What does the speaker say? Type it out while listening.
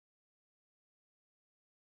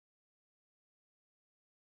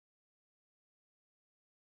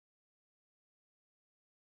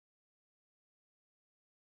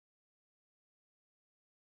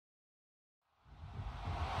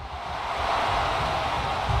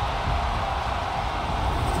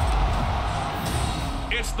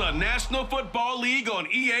It's the National Football League on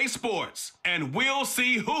EA Sports, and we'll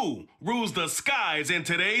see who rules the skies in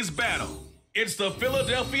today's battle. It's the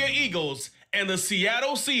Philadelphia Eagles and the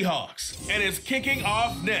Seattle Seahawks, and it's kicking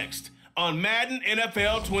off next on Madden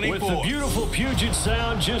NFL 24. With the beautiful Puget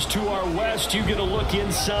Sound just to our west, you get a look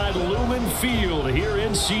inside Lumen Field here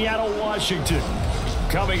in Seattle, Washington.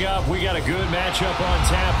 Coming up, we got a good matchup on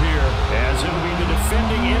tap here, as it'll be the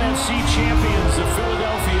defending NFC champions, the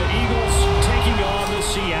Philadelphia Eagles, taking on the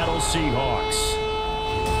Seattle Seahawks.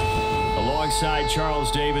 Alongside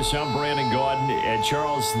Charles Davis, I'm Brandon Gaudin. And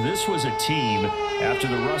Charles, this was a team after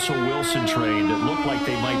the Russell Wilson trade that looked like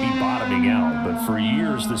they might be bottoming out. But for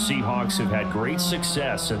years, the Seahawks have had great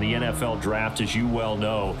success in the NFL draft, as you well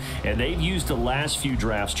know. And they've used the last few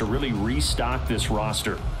drafts to really restock this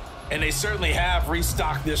roster. And they certainly have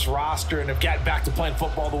restocked this roster and have gotten back to playing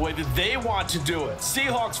football the way that they want to do it.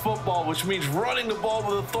 Seahawks football, which means running the ball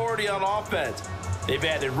with authority on offense. They've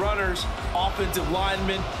added runners, offensive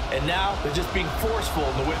linemen, and now they're just being forceful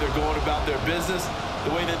in the way they're going about their business,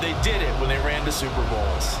 the way that they did it when they ran to Super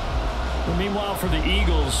Bowls. Well, meanwhile, for the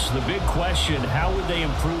Eagles, the big question, how would they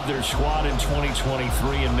improve their squad in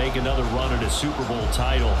 2023 and make another run at a Super Bowl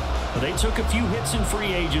title? Well, they took a few hits in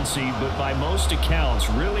free agency, but by most accounts,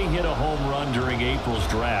 really hit a home run during April's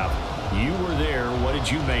draft. You were there. What did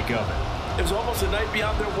you make of it? It was almost a night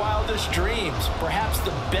beyond their wildest dreams. Perhaps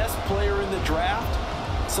the best player in the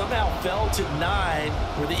draft somehow fell to 9,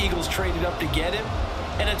 where the Eagles traded up to get him.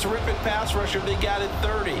 And a terrific pass rusher they got at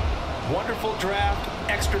 30. Wonderful draft,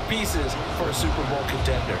 extra pieces for a Super Bowl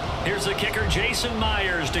contender. Here's the kicker, Jason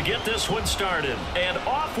Myers, to get this one started. And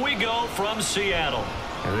off we go from Seattle.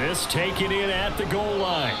 This taken in at the goal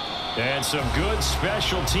line. And some good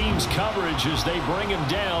special teams coverage as they bring him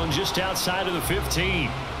down just outside of the 15.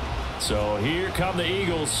 So here come the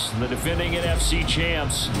Eagles, the defending NFC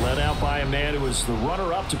champs, led out by a man who was the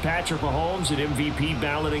runner-up to Patrick Mahomes at MVP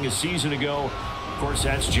balloting a season ago. Of course,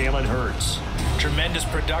 that's Jalen Hurts. Tremendous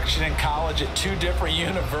production in college at 2 different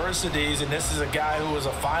universities, and this is a guy who was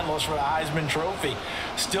a finalist for the Heisman Trophy.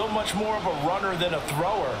 Still much more of a runner than a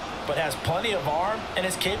thrower, but has plenty of arm and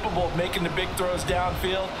is capable of making the big throws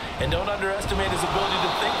downfield. And don't underestimate his ability to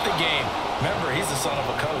think the game. Remember, he's the son of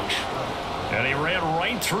a coach. And he ran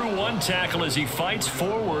right through one tackle as he fights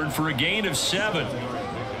forward for a gain of 7.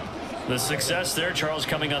 The success there, Charles,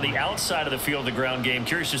 coming on the outside of the field, the ground game.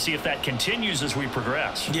 Curious to see if that continues as we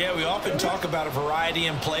progress. Yeah, we often talk about a variety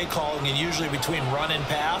in play calling and usually between run and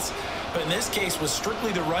pass. But in this case, with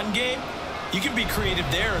strictly the run game, you can be creative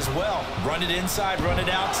there as well. Run it inside, run it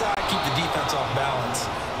outside, keep the defense off balance.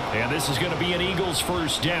 And this is going to be an Eagles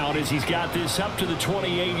first down as he's got this up to the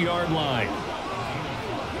 28-yard line.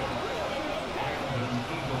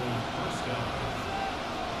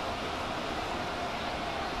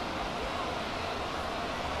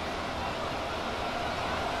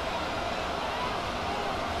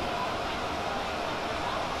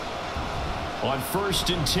 On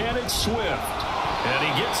 1st and 10, it's Swift. And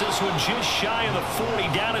he gets this one just shy of the 40,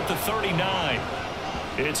 down at the 39.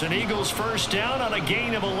 It's an Eagles first down on a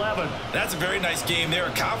gain of 11. That's a very nice game there.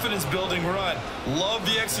 A confidence-building run. Love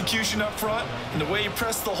the execution up front. And the way he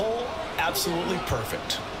pressed the hole, absolutely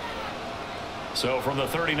perfect. So from the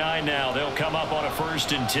 39 now, they'll come up on a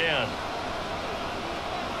 1st and 10.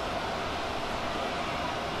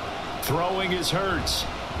 Throwing is Hurts.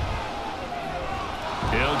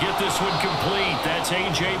 He'll get this one complete. That's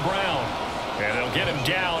A.J. Brown. And they'll get him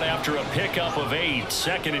down after a pickup of 8,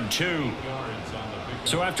 2nd and 2.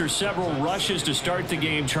 So after several rushes to start the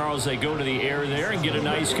game, Charles, they go to the air there and get a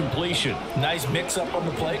nice completion. Nice mix-up on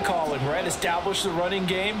the play calling, right? Establish the running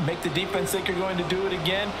game, make the defense think you're going to do it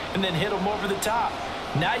again, and then hit them over the top.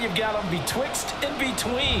 Now you've got them betwixt and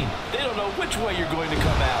between. They don't know which way you're going to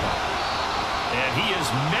come at them. And he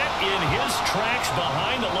is met in his tracks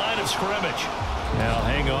behind the line of scrimmage. Now,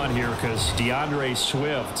 hang on here because DeAndre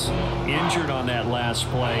Swift's injured on that last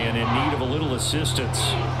play and in need of a little assistance.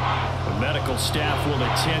 The medical staff will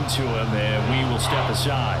attend to him, and we will step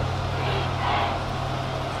aside.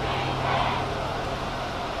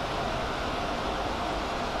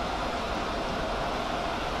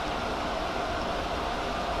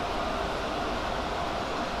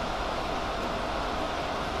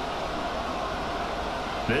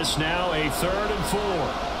 This now a 3rd and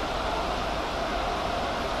 4.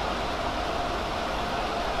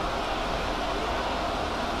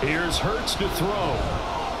 Here's Hurts to throw.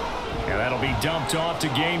 And that'll be dumped off to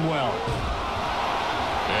Gainwell.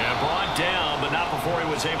 And brought down, but not before he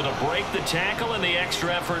was able to break the tackle, and the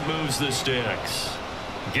extra effort moves the sticks.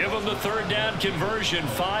 Give him the 3rd down conversion,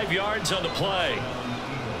 5 yards on the play.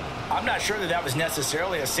 I'm not sure that was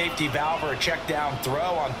necessarily a safety valve or a check down throw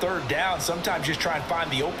on third down. Sometimes just try and find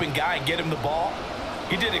the open guy and get him the ball.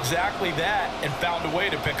 He did exactly that and found a way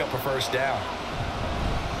to pick up a first down.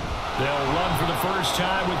 They'll run for the first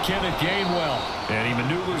time with Kenneth Gainwell. And he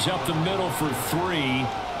maneuvers up the middle for 3,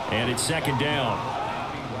 and it's second down.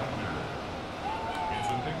 It's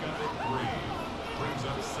a pickup at 3. Brings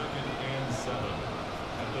up 2nd and 7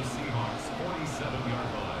 at the Seahawks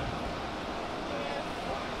 47-yard line.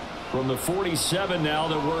 From the 47 now,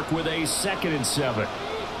 they'll work with a 2nd and 7.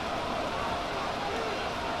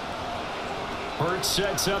 Hurts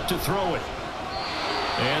sets up to throw it.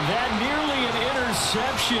 And that nearly an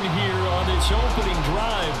interception here on this opening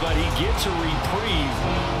drive, but he gets a reprieve.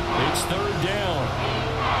 It's third down.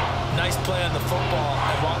 Nice play on the football,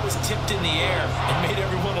 and while it was tipped in the air, it made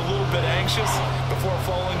everyone a little bit anxious before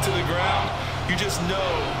falling to the ground. You just know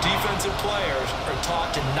defensive players are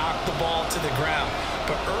taught to knock the ball to the ground.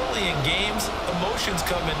 But early in games, emotions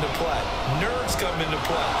come into play. Nerves come into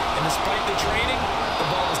play. And despite the training, the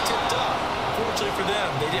ball was tipped up. Fortunately for them,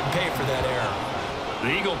 they didn't pay for that error.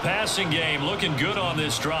 The Eagle passing game looking good on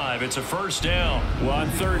this drive. It's a first down. Well, on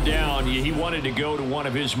third down, he wanted to go to one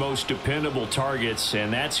of his most dependable targets,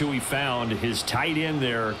 and that's who he found, his tight end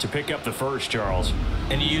there, to pick up the first, Charles.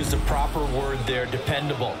 And he used the proper word there,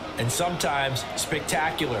 dependable, and sometimes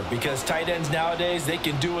spectacular, because tight ends nowadays, they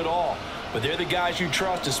can do it all. But they're the guys you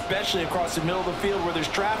trust, especially across the middle of the field where there's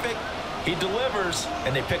traffic. He delivers,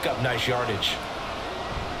 and they pick up nice yardage.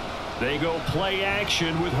 They go play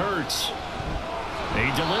action with Hurts. He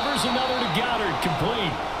delivers another to Goddard,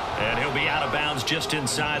 complete. And he'll be out of bounds just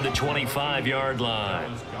inside the 25-yard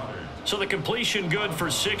line. So the completion good for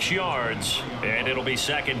 6 yards, and it'll be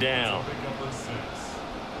second down.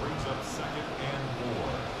 Brings up 2nd and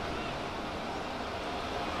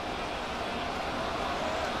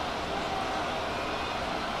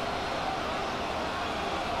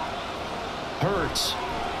 4. Hurts.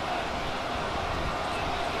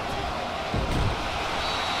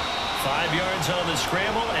 5 yards on the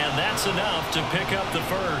scramble, and that's enough to pick up the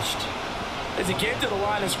first. As he came to the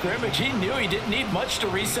line of scrimmage, he knew he didn't need much to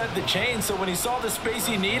reset the chain, so when he saw the space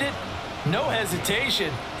he needed, no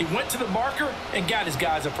hesitation. He went to the marker and got his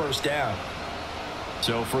guys a first down.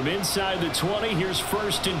 So from inside the 20, here's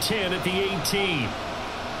 1st and 10 at the 18.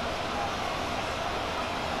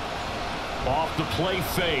 Off the play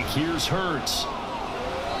fake, here's Hurts.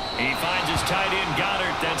 He finds his tight end,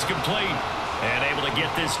 Goddard. That's complete. And able to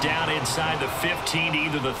get this down inside the 15 to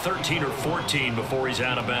either the 13 or 14 before he's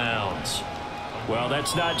out of bounds. Well,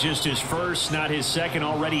 that's not just his first, not his second,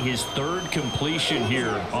 already his 3rd completion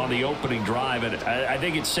here on the opening drive. And I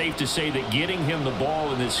think it's safe to say that getting him the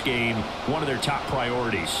ball in this game, one of their top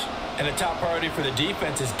priorities. And a top priority for the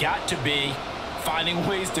defense has got to be finding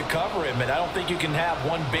ways to cover him. And I don't think you can have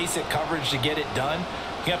one basic coverage to get it done.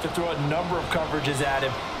 You have to throw a number of coverages at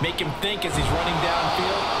him, make him think as he's running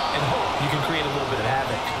downfield, and hope you can create a little bit of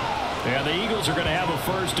havoc. Yeah, the Eagles are going to have a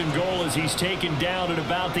 1st and goal as he's taken down at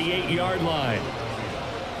about the 8-yard line.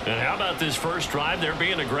 And how about this first drive? They're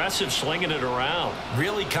being aggressive, slinging it around.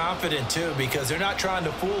 Really confident, too, because they're not trying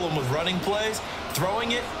to fool him with running plays,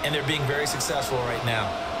 throwing it, and they're being very successful right now.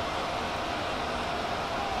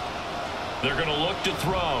 They're going to look to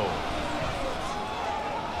throw.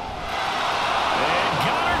 And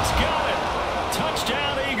Goddard's got it.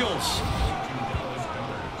 Touchdown, Eagles.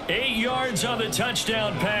 8 yards on the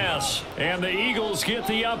touchdown pass. And the Eagles get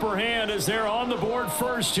the upper hand as they're on the board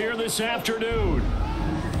first here this afternoon.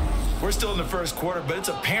 We're still in the first quarter, but it's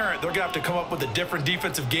apparent they're going to have to come up with a different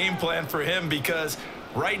defensive game plan for him because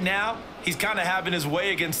right now he's kind of having his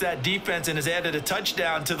way against that defense and has added a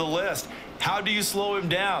touchdown to the list. How do you slow him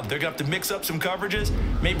down? They're going to have to mix up some coverages,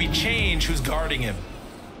 maybe change who's guarding him.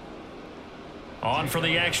 On for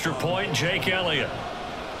the extra point, Jake Elliott.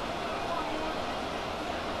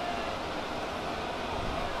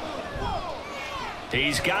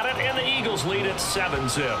 He's got it, and the Eagles lead at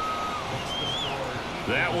 7-zip.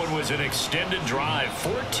 That one was an extended drive,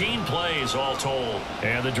 14 plays all told.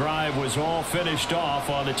 And the drive was all finished off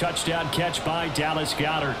on the touchdown catch by Dallas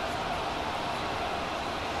Goedert.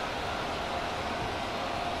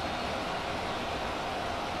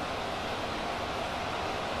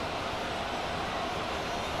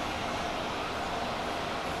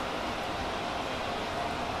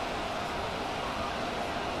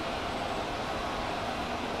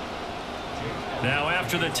 Now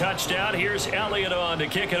after the touchdown, here's Elliott on to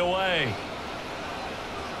kick it away.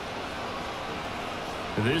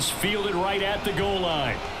 This fielded right at the goal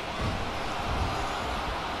line.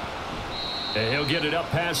 And he'll get it up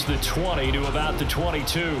past the 20 to about the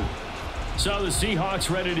 22. So the Seahawks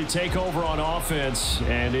ready to take over on offense,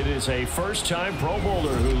 and it is a first-time Pro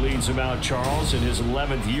Bowler who leads them out, Charles, in his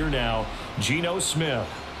 11th year now, Geno Smith.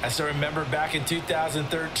 I still remember back in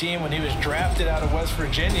 2013 when he was drafted out of West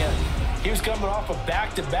Virginia. He was coming off of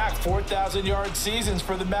back-to-back 4,000-yard seasons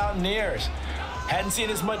for the Mountaineers. Hadn't seen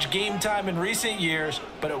as much game time in recent years,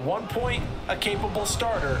 but at one point, a capable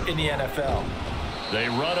starter in the NFL. They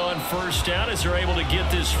run on first down as they're able to get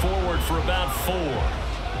this forward for about 4.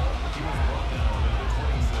 He was brought down at the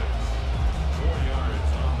 26. 4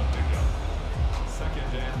 yards on the pickup. 2nd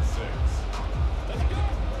and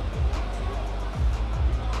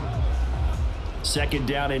 6. Second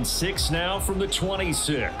down and 6 now from the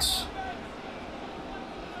 26.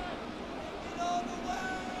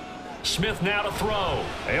 Smith now to throw.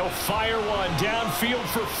 He'll fire one downfield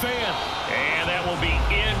for Fant. And that will be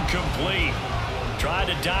incomplete. Tried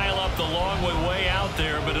to dial up the long way out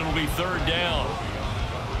there, but it'll be 3rd down.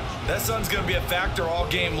 That sun's going to be a factor all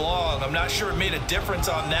game long. I'm not sure it made a difference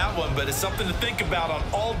on that one, but it's something to think about on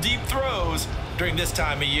all deep throws during this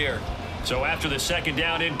time of year. So after the 2nd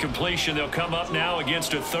down incompletion, they'll come up now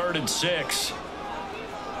against a 3rd and 6.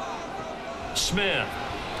 Smith.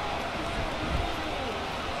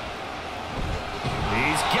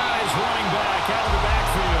 He's got his running back out of the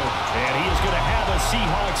backfield. And he is going to have a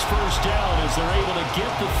Seahawks first down as they're able to get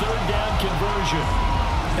the 3rd down conversion.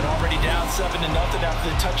 And already down 7-0 after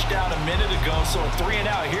the touchdown a minute ago, so a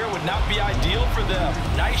 3-and-out here would not be ideal for them.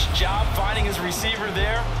 Nice job finding his receiver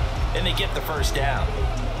there, and they get the first down.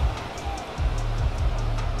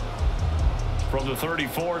 From the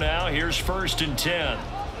 34 now, here's 1st and 10.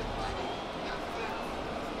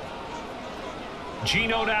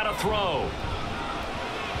 Geno now to throw.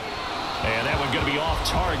 And that one going to be off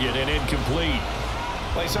target and incomplete.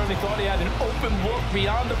 Well, he certainly thought he had an open look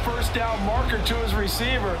beyond the first down marker to his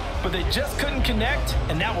receiver, but they just couldn't connect,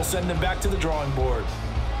 and that will send them back to the drawing board.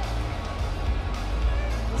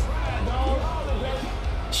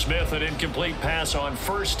 Smith, an incomplete pass on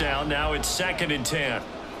first down. Now it's 2nd and 10.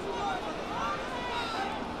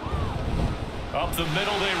 Up the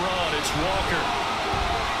middle they run. It's Walker.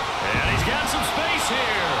 And he's got some space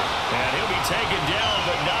here. And he'll be taken down,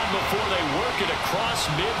 but not before they work it across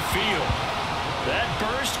midfield. That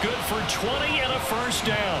burst good for 20 and a first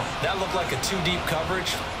down. That looked like a 2-deep coverage,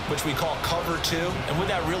 which we call cover 2. And what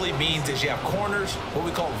that really means is you have corners, what we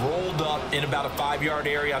call rolled up in about a 5-yard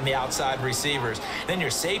area on the outside receivers. Then your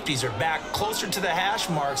safeties are back closer to the hash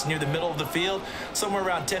marks near the middle of the field, somewhere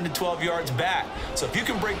around 10 to 12 yards back. So if you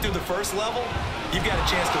can break through the first level, you've got a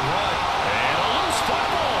chance to run. And a loose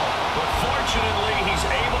football. But fortunately, he's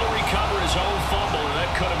able to recover his own fumble, and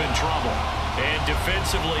that could have been trouble. And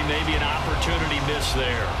defensively, maybe an opportunity miss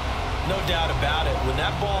there. No doubt about it. When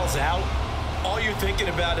that ball's out, all you're thinking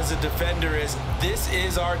about as a defender is, this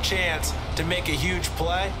is our chance to make a huge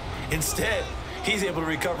play. Instead, he's able to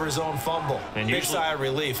recover his own fumble. And big sigh of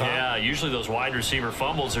relief, huh? Yeah, usually those wide receiver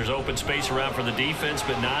fumbles, there's open space around for the defense,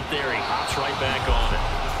 but not there. He hops right back on it.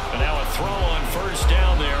 And now a throw on first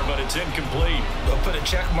down there, but it's incomplete. They'll put a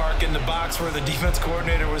check mark in the box where the defense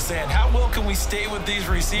coordinator was saying, how well can we stay with these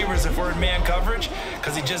receivers if we're in man coverage?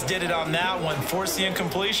 Because he just did it on that one, forced the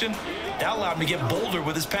incompletion. That allowed him to get bolder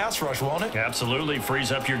with his pass rush, won't it? Absolutely.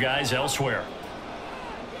 Frees up your guys elsewhere.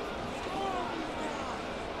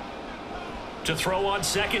 To throw on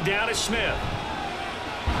 2nd down is Smith.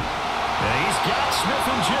 And he's got Smith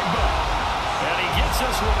and Jigba. And he gets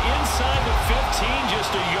us one inside the 15,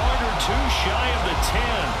 just a yard or 2 shy of the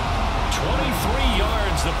 10. 23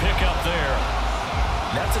 yards the pickup there.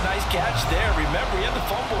 That's a nice catch there. Remember, he had the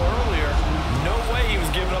fumble earlier. No way he was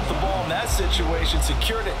giving up the ball in that situation.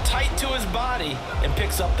 Secured it tight to his body and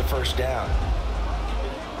picks up the first down.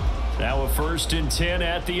 Now a 1st and 10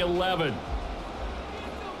 at the 11.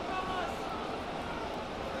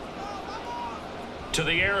 To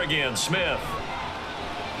the air again, Smith.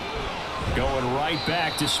 Going right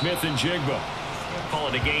back to Smith and Jigba. Call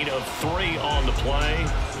it a gain of 3 on the play,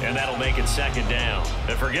 and that'll make it 2nd down.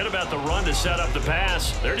 And forget about the run to set up the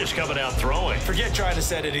pass. They're just coming out throwing. Forget trying to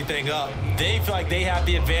set anything up. They feel like they have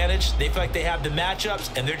the advantage. They feel like they have the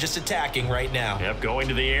matchups, and they're just attacking right now. Yep, going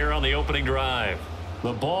to the air on the opening drive.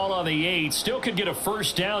 The ball on the 8. Still could get a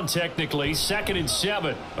first down technically. 2nd and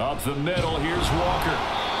 7. Up the middle, here's Walker.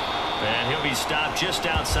 And he'll be stopped just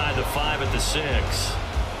outside the 5 at the 6.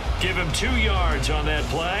 Give him 2 yards on that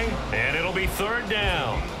play, and it'll be 3rd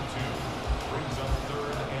down. Brings up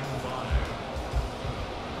 3rd and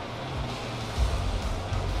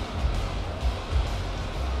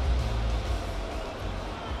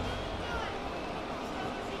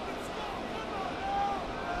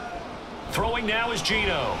 5. Throwing now is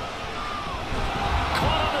Geno.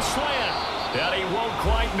 Caught on the slant. And he won't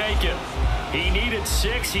quite make it. He needed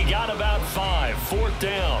 6. He got about 5. 4th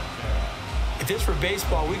down. If this were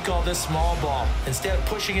baseball, we'd call this small ball. Instead of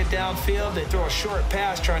pushing it downfield, they throw a short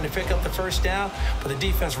pass trying to pick up the 1st down, but the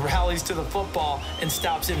defense rallies to the football and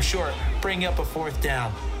stops him short, bringing up a 4th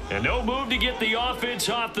down. And no move to get the offense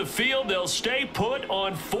off the field. They'll stay put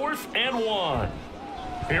on 4th and 1.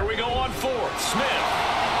 Here we go on 4th. Smith.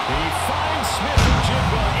 He finds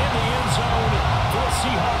Smith-Njigba in the end zone for a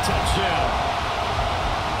Seahawks touchdown.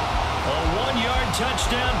 A 1-yard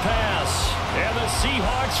touchdown pass. And the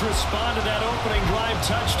Seahawks respond to that opening drive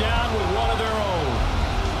touchdown with one of their own.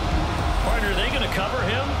 Partner, are they going to cover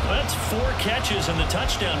him? That's 4 catches and the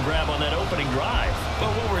touchdown grab on that opening drive.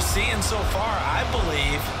 But what we're seeing so far, I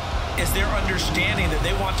believe, is their understanding that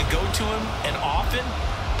they want to go to him and often,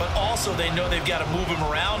 but also they know they've got to move him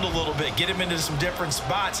around a little bit, get him into some different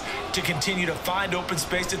spots to continue to find open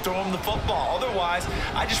space to throw him the football. Otherwise,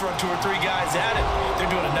 I just run 2 or 3 guys at him. They're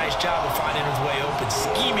doing a nice job of finding his way open,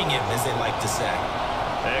 scheming him, as they like to say.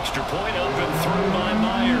 Extra point up and through by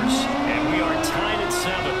Myers, and we are tied at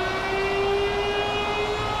 7.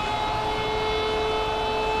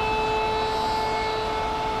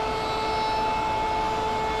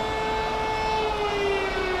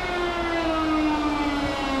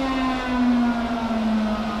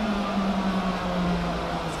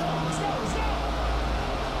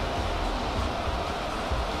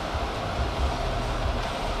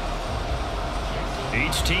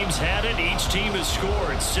 Each team's had it. Each team has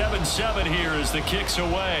scored. 7-7 here as the kick's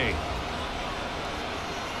away.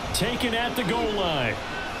 Taken at the goal line.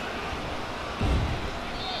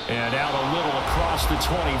 And out a little across the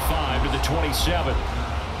 25 to the 27.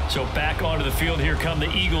 So back onto the field. Here come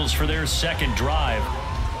the Eagles for their 2nd drive.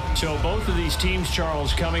 So both of these teams,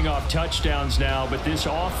 Charles, coming off touchdowns now. But this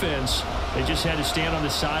offense, they just had to stand on the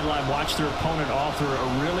sideline, watch their opponent author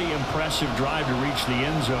a really impressive drive to reach the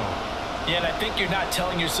end zone. Yeah, and I think you're not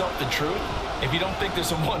telling yourself the truth if you don't think there's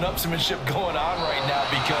some one-upsmanship going on right now,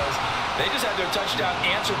 because they just had their touchdown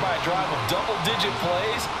answered by a drive of double-digit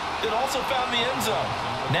plays that also found the end zone.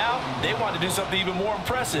 Now they want to do something even more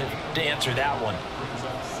impressive to answer that one.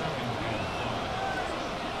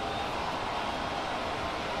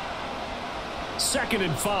 Second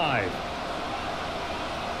and 5.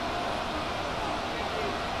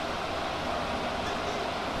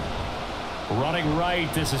 Running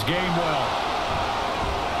right, this is Gainwell.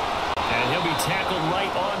 And he'll be tackled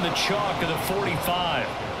right on the chalk of the 45.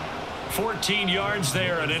 14 yards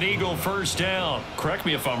there and an Eagle 1st down. Correct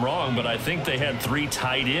me if I'm wrong, but I think they had 3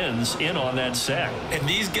 tight ends in on that sack. And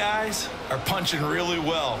these guys are punching really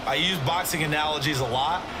well. I use boxing analogies a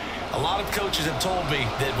lot. A lot of coaches have told me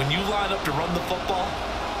that when you line up to run the football,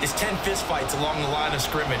 it's 10 fistfights along the line of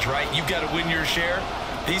scrimmage, right? You've got to win your share.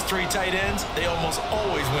 These 3 tight ends, they almost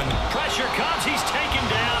always win. Pressure comes. He's taken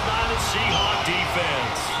down by the Seahawk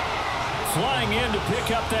defense. Flying in to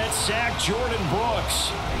pick up that sack, Jordan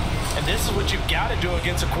Brooks. And this is what you've got to do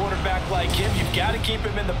against a quarterback like him. You've got to keep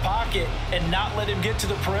him in the pocket and not let him get to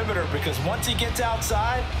the perimeter, because once he gets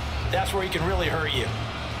outside, that's where he can really hurt you.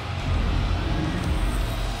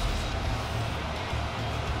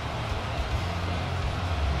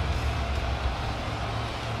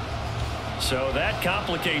 So that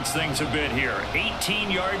complicates things a bit here.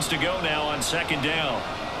 18 yards to go now on 2nd down.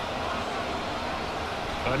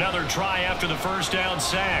 Another try after the 1st down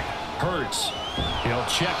sack. Hurts. He'll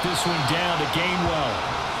check this one down to Gainwell.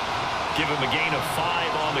 Give him a gain of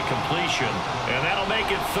 5 on the completion. And that'll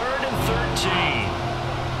make it 3rd and 13.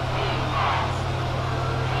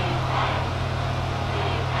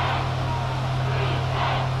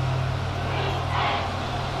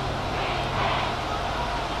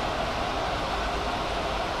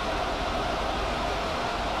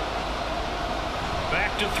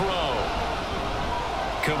 Back to throw.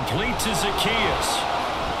 Complete to Zacchaeus.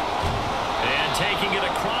 And taking it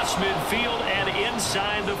across midfield and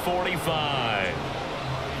inside the 45.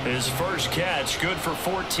 His first catch, good for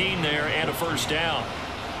 14 there and a 1st down.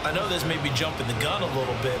 I know this may be jumping the gun a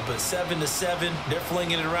little bit, but 7-7, they're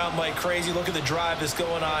flinging it around like crazy. Look at the drive that's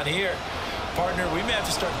going on here. Partner, we may have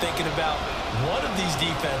to start thinking about one of these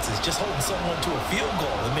defenses just holding someone to a field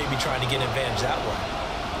goal and maybe trying to get advantage that way.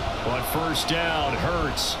 On 1st down,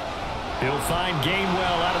 Hurts. He'll find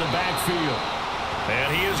Gainwell out of the backfield.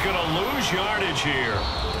 And he is going to lose yardage here.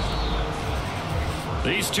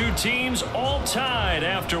 These 2 teams all tied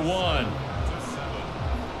after 1.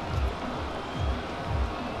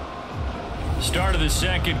 Start of the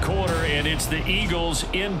 2nd quarter, and it's the Eagles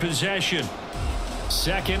in possession.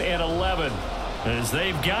 2nd and 11 as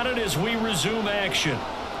they've got it as we resume action.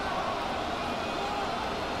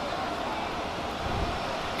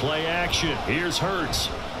 Play action. Here's Hurts.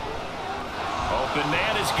 Open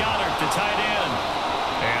man is Goddard, the tight end.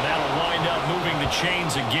 And that'll wind up moving the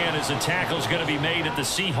chains again as the tackle's going to be made at the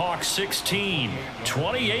Seahawks 16.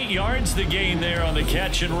 28 yards the gain there on the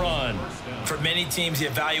catch and run. For many teams, the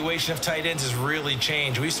evaluation of tight ends has really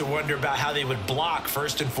changed. We used to wonder about how they would block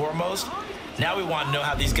first and foremost. Now we want to know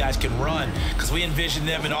how these guys can run, because we envision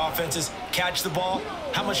them in offenses catch the ball.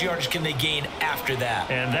 How much yardage can they gain after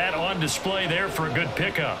that? And that on display there for a good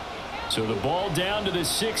pickup. So the ball down to the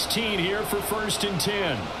 16 here for 1st and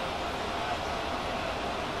 10.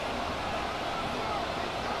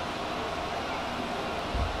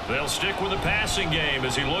 They'll stick with the passing game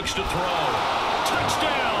as he looks to throw.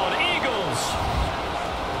 Touchdown, Eagles!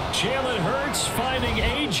 Jalen Hurts finding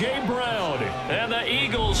A.J. Brown, and the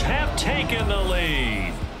Eagles have taken the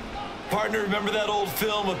lead. Partner, remember that old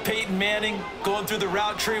film of Peyton Manning going through the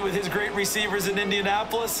route tree with his great receivers in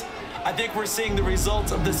Indianapolis? I think we're seeing the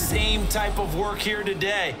results of the same type of work here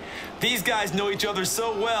today. These guys know each other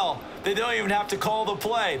so well, they don't even have to call the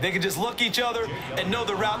play. They can just look each other and know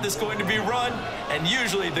the route that's going to be run, and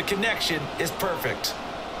usually the connection is perfect.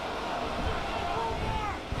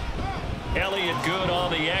 Elliott good on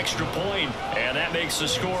the extra point, and that makes the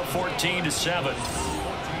score 14-7.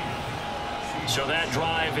 So that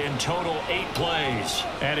drive in total 8 plays,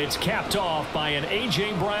 and it's capped off by an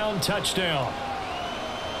A.J. Brown touchdown.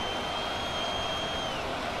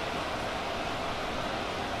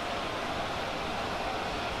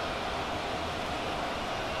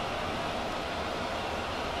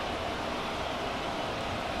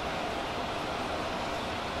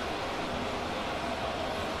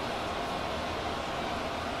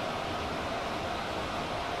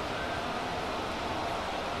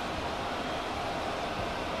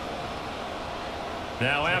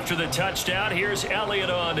 Now after the touchdown, here's Elliott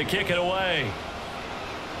on to kick it away.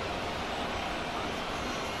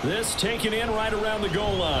 This taken in right around the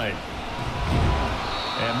goal line.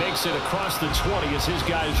 And makes it across the 20 as his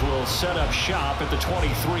guys will set up shop at the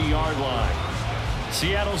 23-yard line.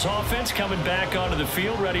 Seattle's offense coming back onto the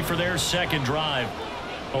field, ready for their second drive.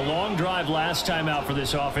 A long drive last time out for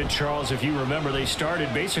this offense, Charles. If you remember, they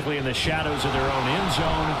started basically in the shadows of their own end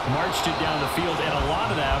zone, marched it down the field, and a lot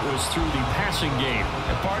of that was through the passing game.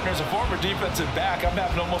 And partner, as a former defensive back, I'm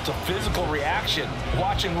having almost a physical reaction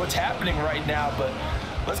watching what's happening right now. But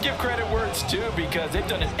let's give credit where it's due, because they've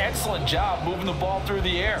done an excellent job moving the ball through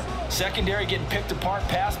the air. Secondary getting picked apart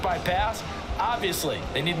pass by pass. Obviously,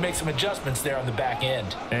 they need to make some adjustments there on the back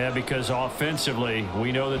end. Yeah, because offensively,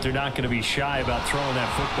 we know that they're not going to be shy about throwing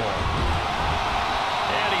that football.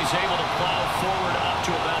 And he's able to plow forward up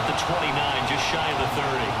to about the 29, just shy of the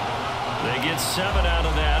 30. They get 7 out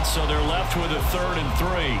of that, so they're left with a 3rd and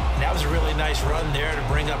 3. That was a really nice run there to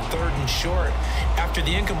bring up 3rd and short. After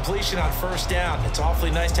the incompletion on 1st down, it's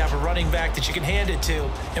awfully nice to have a running back that you can hand it to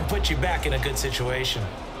and put you back in a good situation.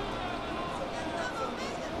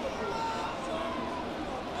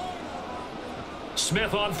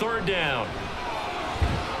 Smith on 3rd down.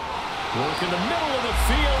 Work in the middle of the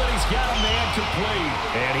field, and he's got a man complete.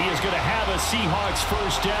 And he is going to have a Seahawks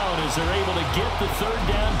 1st down as they're able to get the 3rd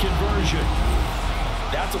down conversion.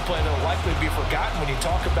 That's a play that will likely be forgotten when you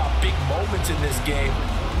talk about big moments in this game.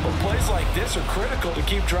 But plays like this are critical to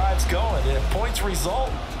keep drives going. And if points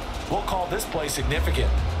result, we'll call this play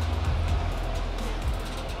significant.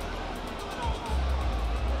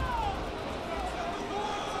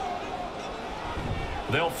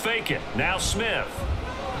 They'll fake it. Now Smith.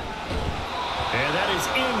 And that is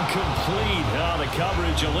incomplete. Oh, the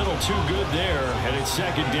coverage a little too good there, and it's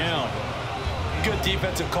 2nd down. Good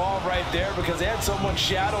defensive call right there, because they had someone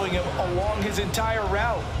shadowing him along his entire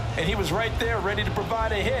route. And he was right there ready to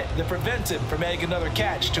provide a hit that prevents him from adding another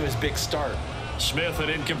catch to his big start. Smith, an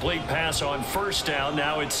incomplete pass on 1st down.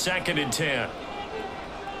 Now it's 2nd and 10.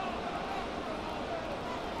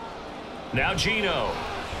 Now Geno.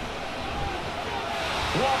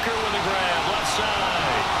 Walker with the grab, left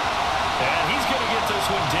side. And he's going to get this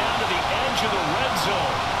one down to the edge of the red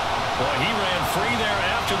zone. Boy, he ran free there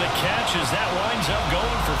after the catch as that winds up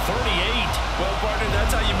going for 38. Well, partner,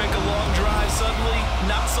 that's how you make a long drive suddenly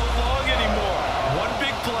not so long anymore. One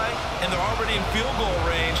big play, and they're already in field goal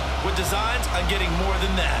range with designs on getting more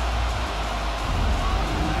than that.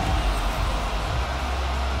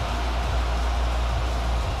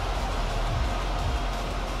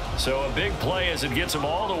 So a big play as it gets them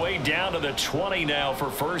all the way down to the 20 now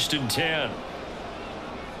for 1st and 10.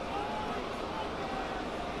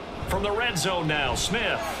 From the red zone now,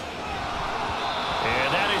 Smith.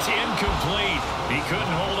 And that is incomplete. He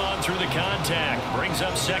couldn't hold on through the contact. Brings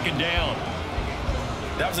up 2nd down.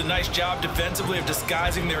 That was a nice job defensively of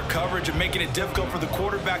disguising their coverage and making it difficult for the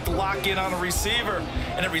quarterback to lock in on a receiver,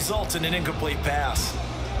 and it results in an incomplete pass.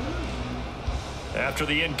 After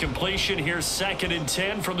the incompletion, here's 2nd and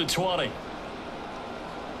 10 from the 20.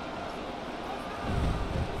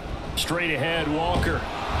 Straight ahead, Walker.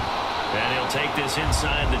 And he'll take this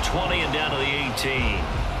inside the 20 and down to the 18.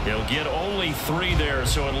 He'll get only 3 there,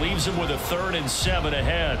 so it leaves him with a 3rd and 7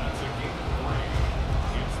 ahead.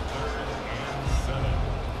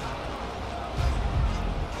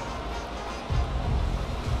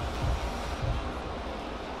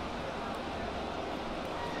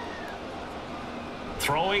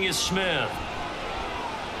 Throwing is Smith.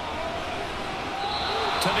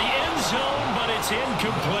 To the end zone, but it's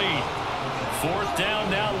incomplete. 4th down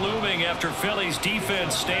now looming after Philly's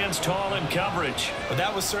defense stands tall in coverage. But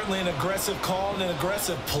that was certainly an aggressive call and an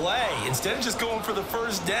aggressive play. Instead of just going for the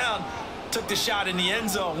 1st down, took the shot in the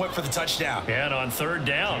end zone, went for the touchdown. And on 3rd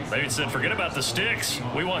down, they said, forget about the sticks.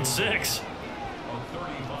 We want 6. A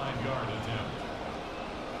 35-yard attempt.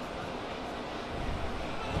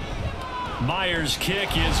 Myers'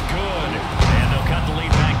 kick is good. And they'll cut the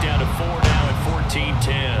lead back down to 4 now at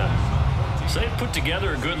 14-10. So they put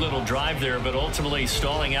together a good little drive there, but ultimately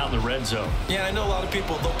stalling out in the red zone. Yeah, I know a lot of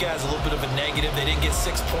people look at it as a little bit of a negative. They didn't get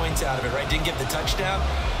 6 points out of it, right? Didn't get the touchdown.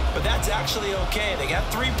 But that's actually okay. They got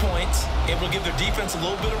 3 points, able to give their defense a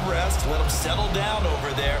little bit of rest, let them settle down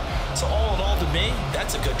over there. So all in all, to me,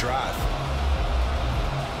 that's a good drive.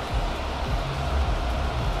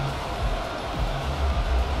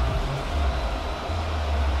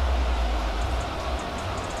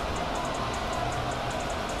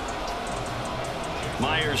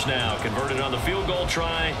 Myers now converted on the field goal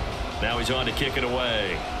try. Now he's on to kick it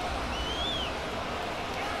away.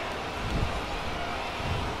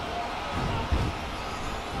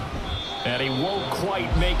 And he won't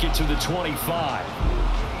quite make it to the 25.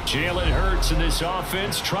 Jalen Hurts in this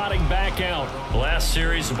offense trotting back out. Last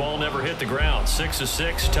series, the ball never hit the ground. 6 of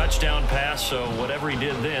 6, touchdown pass, so whatever he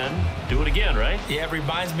did then, do it again, right? Yeah, it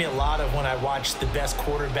reminds me a lot of when I watch the best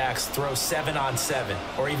quarterbacks throw 7-on-7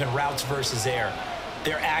 or even routes versus air.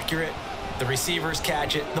 They're accurate. The receivers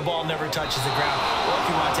catch it. The ball never touches the ground. Or if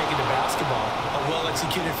you want to take it to basketball, a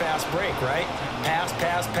well-executed fast break, right? Pass,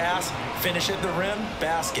 pass, pass, finish at the rim,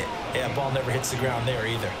 basket. Yeah, ball never hits the ground there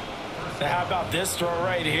either. Now, how about this throw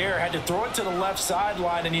right here? Had to throw it to the left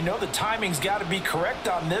sideline, and you know the timing's got to be correct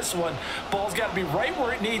on this one. Ball's got to be right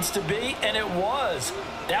where it needs to be, and it was.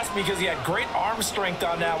 That's because he had great arm strength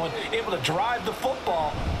on that one, able to drive the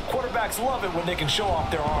football. Quarterbacks love it when they can show off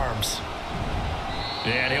their arms.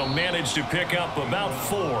 And he'll manage to pick up about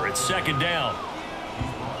 4. It's 2nd down.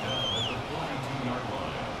 He's brought down at the 42-yard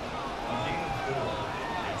line. A gain of 4.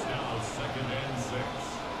 It's now 2nd and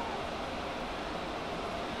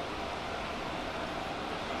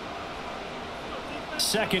 6.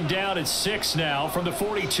 Second down at 6 now from the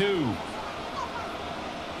 42.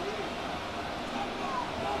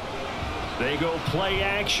 They go play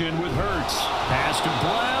action with Hurts. Pass to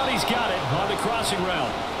Brown. He's got it on the crossing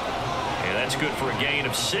route. And that's good for a gain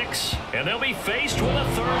of 6. And they'll be faced with a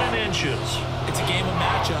 3rd and inches. It's a game of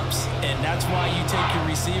matchups, and that's why you take your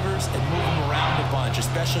receivers and move them around a bunch,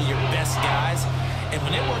 especially your best guys. And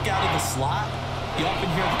when they work out of the slot, you often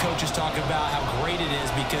hear the coaches talk about how great it is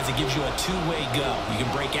because it gives you a two-way go. You can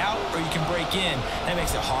break out or you can break in. That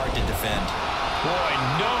makes it hard to defend. Boy,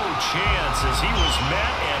 no chance as he was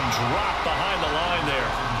met and dropped behind the line there.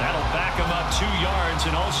 That'll back him up 2 yards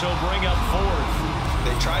and also bring up 4th.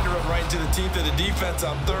 They tried to run right into the teeth of the defense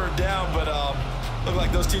on 3rd down, but looked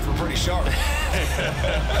like those teeth were pretty sharp.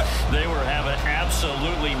 They were having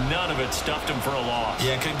absolutely none of it. Stuffed him for a loss.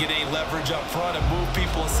 Yeah, couldn't get any leverage up front and move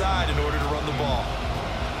people aside in order to run the ball.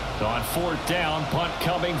 On 4th down, punt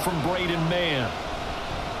coming from Braden Mann.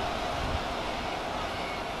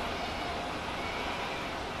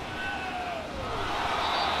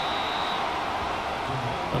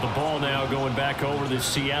 The ball now going back over the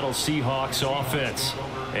Seattle Seahawks offense.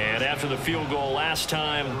 And after the field goal last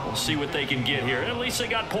time, we'll see what they can get here. At least they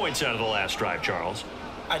got points out of the last drive, Charles.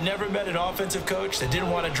 I never met an offensive coach that didn't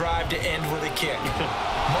want to drive to end with a kick.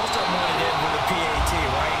 Most of them wanted to end with a PAT,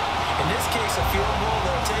 right? In this case, a field goal,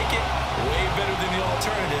 they'll take it way better than the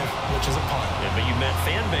alternative, which is a punt. Yeah, but you met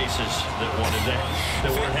fan bases that wanted that,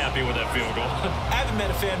 that weren't happy with that field goal. I haven't met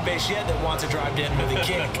a fan base yet that wants to drive to end with a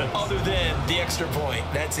kick, other than the extra point.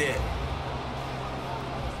 That's it.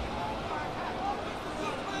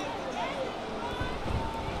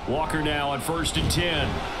 Walker now on 1st and 10.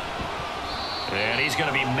 And he's going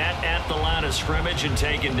to be met at the line of scrimmage and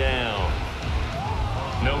taken down.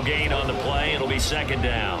 No gain on the play. It'll be 2nd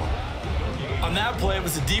down. On that play, it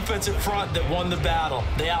was the defensive front that won the battle.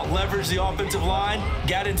 They out-leveraged the offensive line,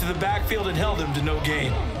 got into the backfield, and held them to no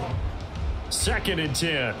gain. 2nd and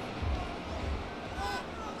 10.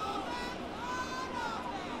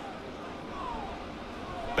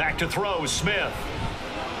 Back to throw, Smith.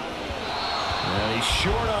 He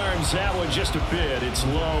short arms that one just a bit. It's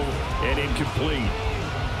low and incomplete.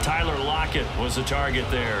 Tyler Lockett was the target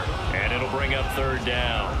there, and it'll bring up 3rd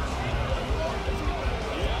down.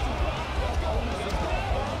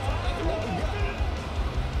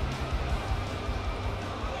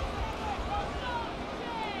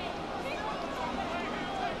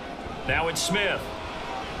 Now it's Smith.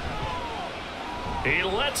 He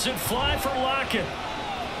lets it fly for Lockett.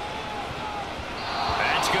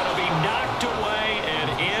 That's going to be knocked away and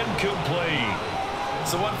incomplete.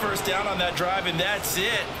 So 1 first down on that drive, and that's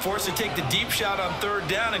it. Forced to take the deep shot on 3rd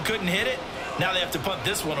down and couldn't hit it. Now they have to punt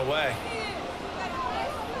this one away.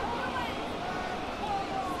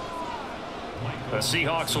 The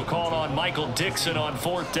Seahawks will call on Michael Dixon on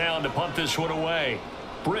 4th down to punt this one away.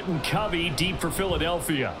 Britton Covey deep for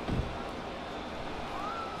Philadelphia.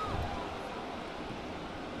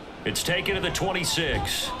 It's taken to the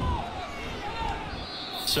 26.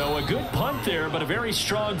 So a good punt there, but a very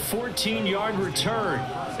strong 14-yard return.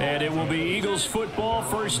 And it will be Eagles football,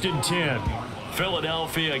 1st and 10.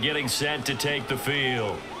 Philadelphia getting set to take the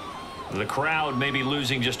field. The crowd may be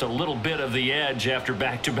losing just a little bit of the edge after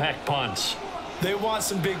back-to-back punts. They want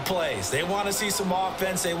some big plays. They want to see some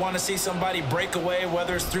offense. They want to see somebody break away,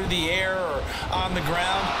 whether it's through the air or on the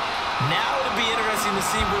ground. Now it'll be interesting to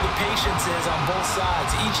see where the patience is on both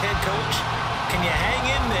sides. Each head coach, can you hang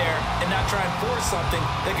in there and not try and force something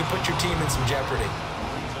that can put your team in some jeopardy?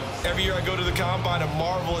 Every year I go to the combine and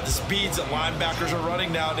marvel at the speeds that linebackers are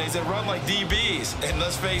running nowadays. They run like DBs. And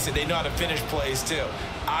let's face it, they know how to finish plays too.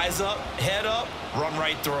 Eyes up, head up, run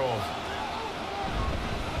right through them.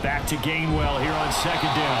 Back to Gainwell here on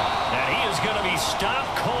 2nd down. And he is going to be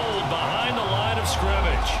stopped cold behind the line of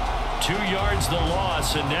scrimmage. 2 yards the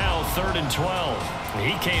loss, and now 3rd and 12.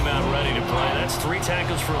 He came out ready to play. That's 3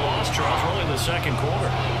 tackles for loss, Charles, really in the 2nd quarter.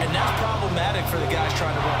 And that's problematic for the guys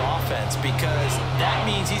trying to run offense because that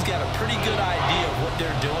means he's got a pretty good idea of what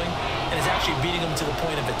they're doing and is actually beating them to the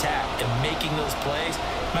point of attack and making those plays.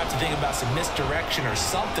 You might have to think about some misdirection or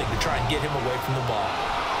something to try and get him away from the ball.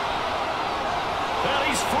 Well,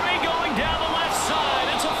 he's free going down the left side.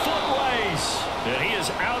 It's a foot race. And he is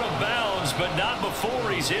out of bounds, but not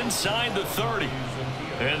before he's inside the 30.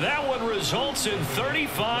 And that one results in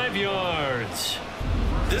 35 yards.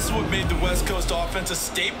 This is what made the West Coast offense a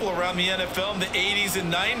staple around the NFL in the 80s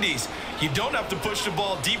and 90s. You don't have to push the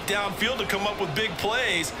ball deep downfield to come up with big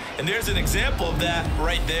plays. And there's an example of that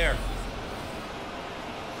right there.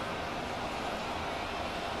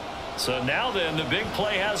 So now then, the big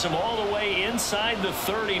play has him all the way inside the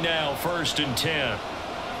 30 now, 1st and 10.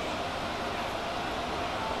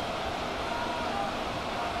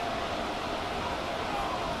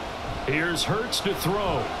 Here's Hurts to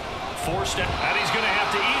throw. Forced out, and he's going to have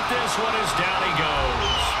to eat this one as down he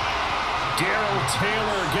goes. Darrell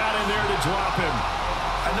Taylor got in there to drop him.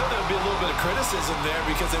 I know there'll be a little bit of criticism there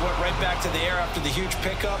because they went right back to the air after the huge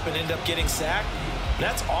pickup and end up getting sacked.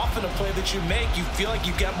 That's often a play that you make. You feel like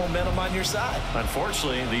you've got momentum on your side.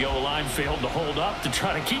 Unfortunately, the O-line failed to hold up to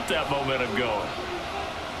try to keep that momentum going.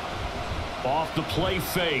 Off the play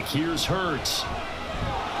fake, here's Hurts.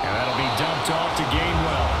 And that'll be dumped off to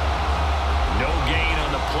Gainwell. No gain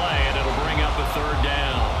on the play, and it'll bring up a 3rd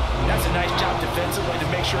down. That's a nice job defensively to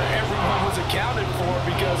make sure everyone was accounted for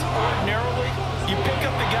because ordinarily you pick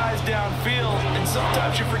up the guys downfield and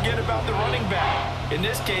sometimes you forget about the running back. In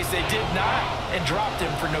this case, they did not and dropped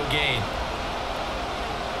him for no gain.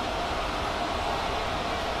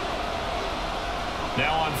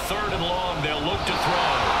 Now on 3rd and long, they'll look to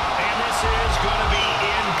throw. And this is going to be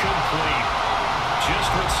incomplete. Just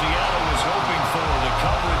what Seattle was hoping for. The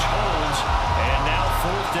coverage holds, and now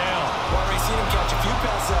 4th down. Well, we've seen him catch a few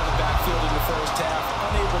passes out of the backfield in the first half.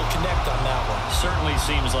 Unable to connect on that one. Certainly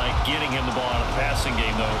seems like getting him the ball out of the passing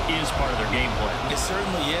game, though, is part of their game plan. It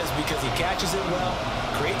certainly is because he catches it well,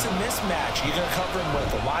 creates a mismatch. You're going to cover him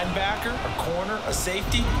with a linebacker, a corner, a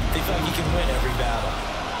safety. They feel like he can win every battle.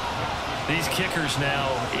 These kickers now,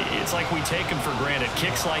 it's like we take them for granted.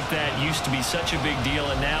 Kicks like that used to be such a big deal,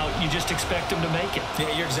 and now you just expect them to make it.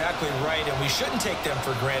 Yeah, you're exactly right, and we shouldn't take them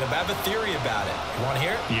for granted. But I have a theory about it. You want to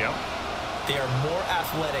hear it? Yep. They are more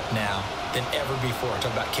athletic now than ever before.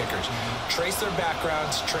 Talking about kickers. Trace their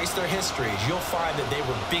backgrounds, trace their histories. You'll find that they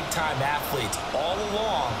were big-time athletes all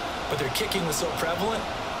along, but their kicking was so prevalent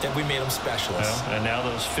that we made them specialists. Well, and now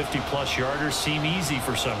those 50-plus yarders seem easy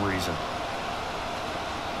for some reason.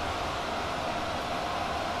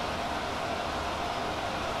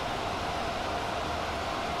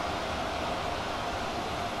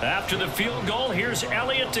 After the field goal, here's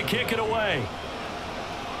Elliott to kick it away.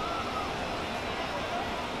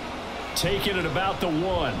 Taking it about the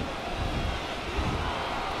 1.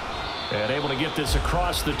 And able to get this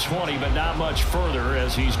across the 20, but not much further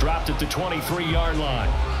as he's dropped at the 23-yard line.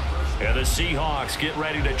 And the Seahawks get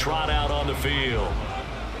ready to trot out on the field.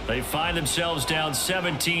 They find themselves down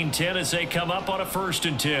 17-10 as they come up on a 1st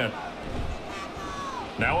and 10.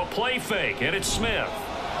 Now a play fake, and it's Smith.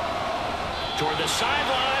 Toward the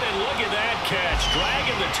sideline, and look at that catch.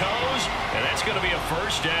 Dragging the toes, and that's going to be a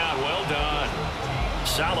 1st down. Well done.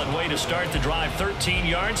 Solid way to start the drive. 13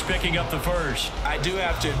 yards, picking up the 1st. I do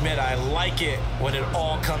have to admit, I like it when it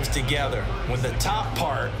all comes together. When the top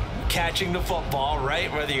part, catching the football,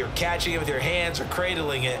 right, whether you're catching it with your hands or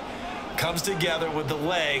cradling it, comes together with the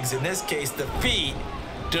legs, in this case the feet,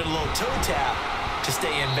 did a little toe tap to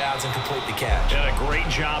stay in bounds and complete the catch. And a great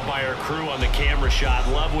job by our crew on the camera shot.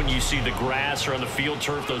 Love when you see the grass or on the field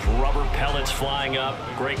turf, those rubber pellets flying up.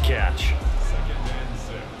 Great catch. 2nd and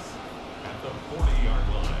 6 at the 40-yard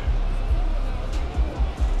line.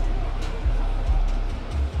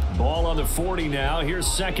 Ball on the 40 now. Here's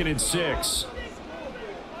 2nd and 6.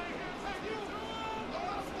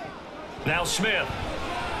 Now Smith.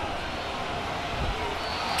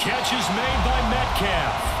 Catch is made by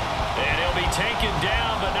Metcalf. And he'll be taken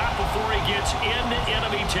down, but not before he gets into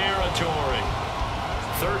enemy territory.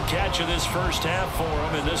 3rd catch of this 1st half for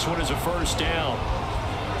him, and this one is a 1st down.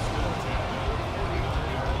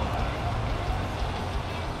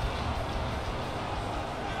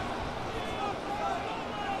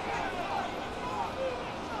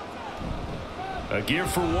 A gear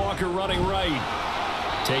for Walker running right.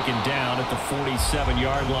 Taken down at the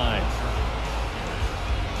 47-yard line.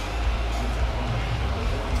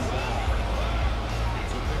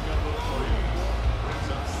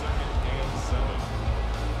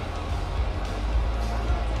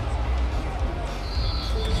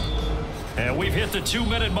 And we've hit the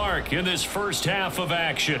 2-minute mark in this 1st half of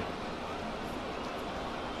action.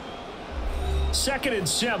 2nd and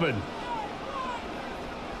 7.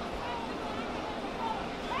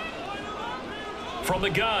 From the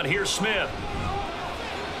gun, here's Smith.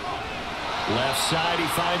 Left side, he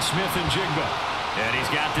finds Smith and Jigba. And he's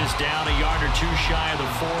got this down a yard or 2 shy of the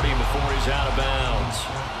 40 before he's out of bounds.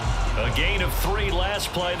 A gain of 3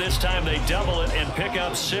 last play. This time they double it and pick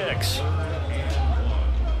up 6.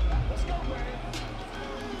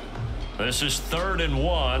 This is 3rd and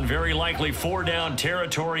 1. Very likely 4-down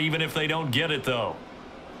territory, even if they don't get it, though.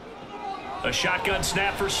 A shotgun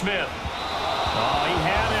snap for Smith. Oh, he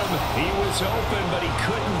had him. He was open, but he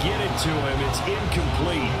couldn't get it to him. It's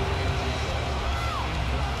incomplete.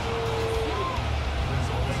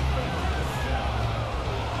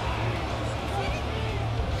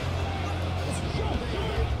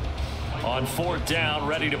 On 4th down,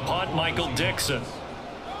 ready to punt, Michael Dixon.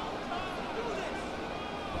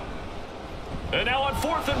 And now on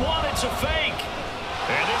 4th and 1, it's a fake.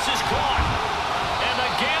 And this is caught. And the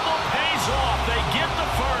gamble pays off. They get the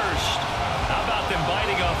 1st. How about them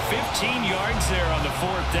biting off 15 yards there on the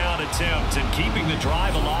 4th down attempt and keeping the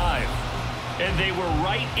drive alive? And they were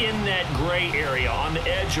right in that gray area on the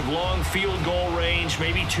edge of long field goal range,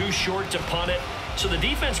 maybe too short to punt it. So the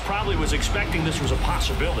defense probably was expecting this was a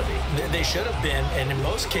possibility. They should have been, and in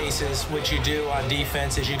most cases, what you do on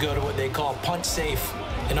defense is you go to what they call punt safe.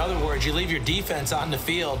 In other words, you leave your defense on the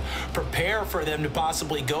field, prepare for them to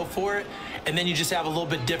possibly go for it, and then you just have a little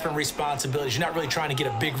bit different responsibilities. You're not really trying to get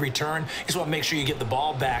a big return. You just want to make sure you get the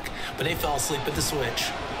ball back, but they fell asleep at the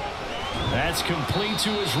switch. That's complete to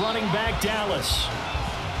his running back, Dallas.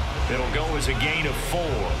 It'll go as a gain of 4,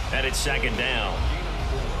 and it's 2nd down.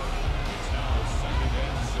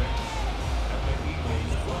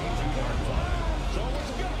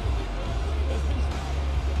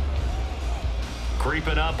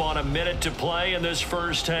 Creeping up on a minute to play in this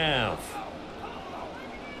 1st half.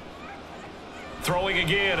 Throwing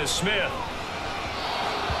again is Smith.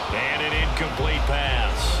 And an incomplete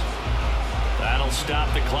pass. That'll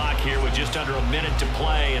stop the clock here with just under a minute to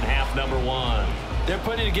play in half number 1. They're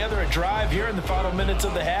putting together a drive here in the final minutes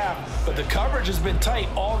of the half, but the coverage has been tight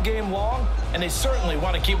all game long, and they certainly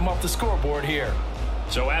want to keep them off the scoreboard here.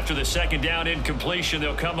 So after the 2nd down incompletion,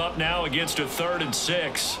 they'll come up now against a 3rd and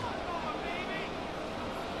 6.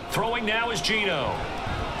 Throwing now is Geno.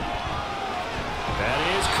 That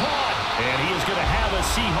is caught. And he is going to have a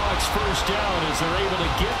Seahawks 1st down as they're able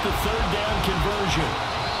to get the 3rd down conversion.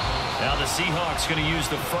 Now the Seahawks going to use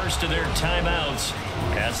the first of their timeouts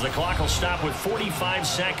as the clock will stop with 45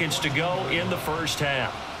 seconds to go in the 1st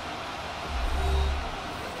half.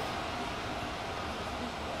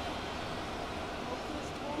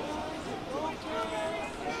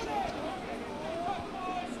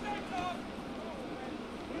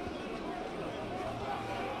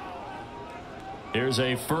 Here's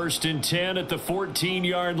a 1st and 10 at the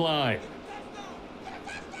 14-yard line.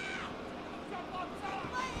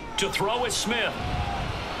 To throw is Smith.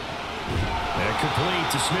 And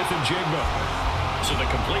complete to Smith and Jigba. So the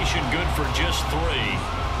completion good for just 3.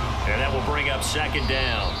 And that will bring up 2nd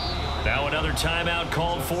down. Now another timeout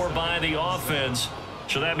called for by the offense.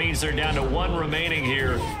 So that means they're down to 1 remaining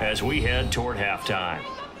here as we head toward halftime.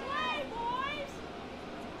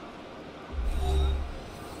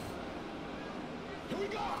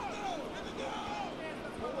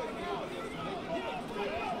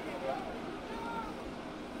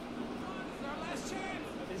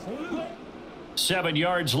 Seven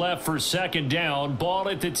yards left for 2nd down. Ball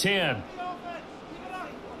at the 10.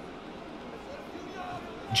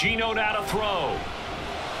 Geno now to throw.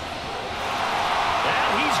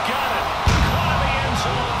 And he's got it. Caught in the end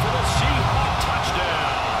zone for the Seahawks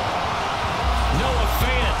touchdown. Noah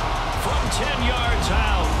Fant from 10 yards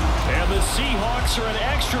out. And the Seahawks are an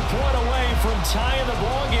extra point away from tying the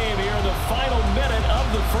ball game here in the final minute of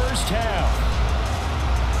the first half.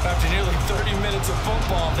 After nearly 30 minutes of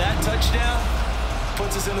football, that touchdown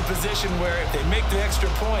puts us in a position where if they make the extra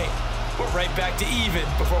point, we're right back to even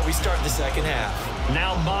before we start the second half.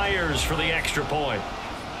 Now Myers for the extra point.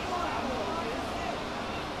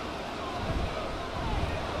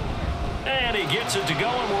 And he gets it to go,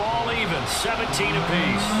 and we're all even, 17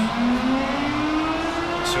 apiece.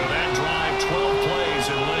 So that drive, 12 plays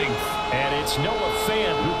in length. And it's Noah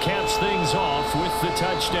Fant who caps things off with the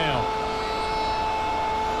touchdown.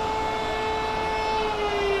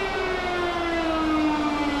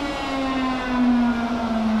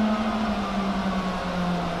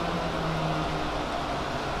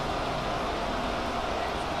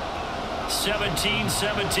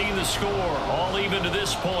 (17-17) the score, all even to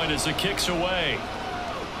this point as the kick's away.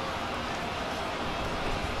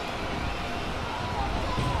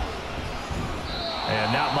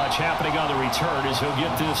 And not much happening on the return as he'll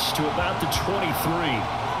get this to about the 23.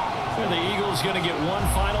 And the Eagles going to get one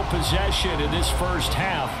final possession in this first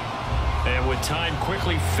half. And with time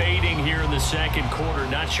quickly fading here in the second quarter,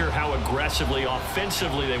 not sure how aggressively,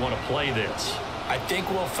 offensively they want to play this. I think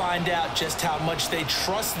we'll find out just how much they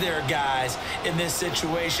trust their guys in this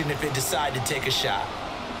situation if they decide to take a shot.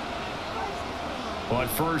 On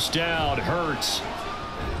 1st down, Hurts.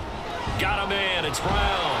 Got a man, it's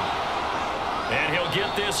Brown. And he'll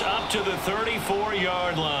get this up to the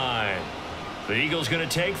 34-yard line. The Eagles going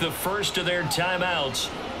to take the first of their timeouts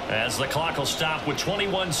as the clock will stop with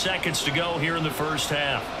 21 seconds to go here in the first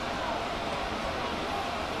half.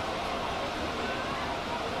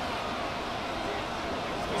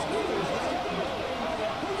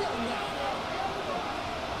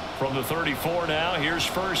 From the 34 now, here's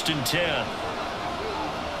 1st and 10.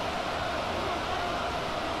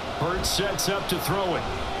 Hurts sets up to throw it.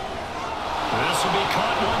 This will be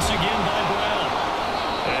caught once again by Brown.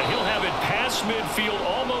 And he'll have it past midfield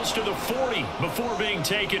almost to the 40 before being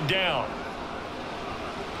taken down.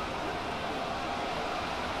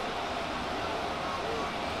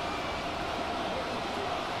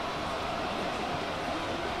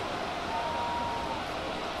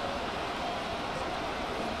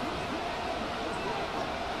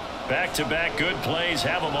 Back-to-back good plays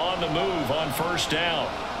have them on the move on 1st down.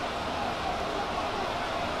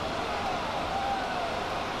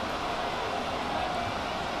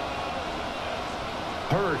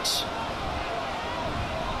 Hurts.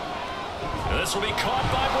 This will be caught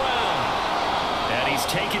by Brown. And he's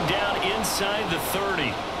taken down inside the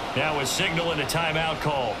 30. Now a signal and a timeout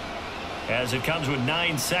call as it comes with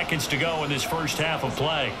 9 seconds to go in this first half of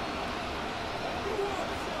play.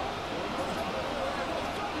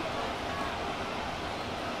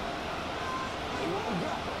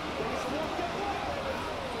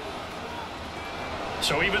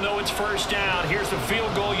 So even though it's 1st down, here's the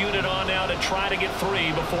field goal unit on now to try to get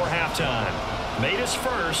 3 before halftime. Made his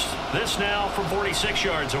first. This now from 46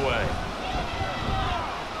 yards away.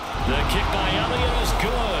 The kick by Elliott is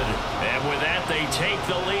good. And with that, they take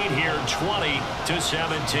the lead here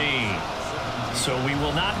 20-17. So we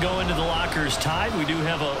will not go into the lockers tied. We do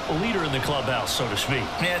have a leader in the clubhouse, so to speak.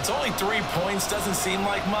 Yeah, it's only 3 points. Doesn't seem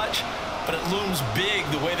like much, but it looms big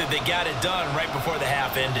the way that they got it done right before the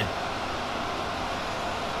half ended.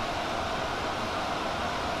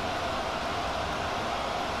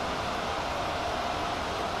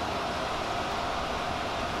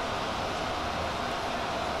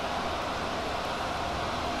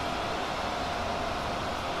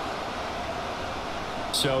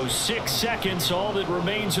 So 6 seconds, all that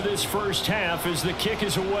remains of this first half as the kick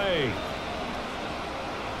is away.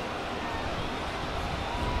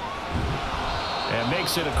 And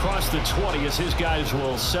makes it across the 20 as his guys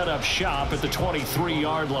will set up shop at the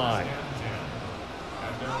 23-yard line.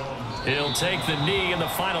 He'll take the knee, and the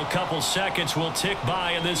final couple seconds will tick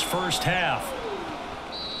by in this first half.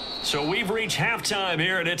 So we've reached halftime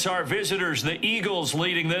here, and it's our visitors, the Eagles,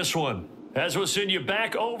 leading this one. As we'll send you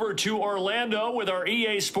back over to Orlando with our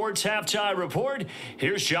EA Sports Halftime Report,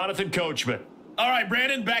 here's Jonathan Coachman. All right,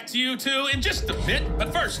 Brandon, back to you two in just a bit.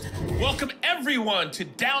 But first, welcome everyone to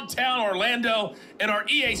downtown Orlando and our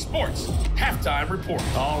EA Sports Halftime Report.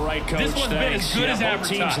 All right, Coach, this one's been as good as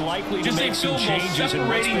advertised. Teams likely just to make some changes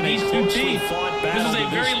separating these two teams. This is a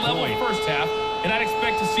very level first half, and I'd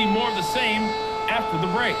expect to see more of the same after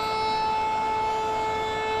the break.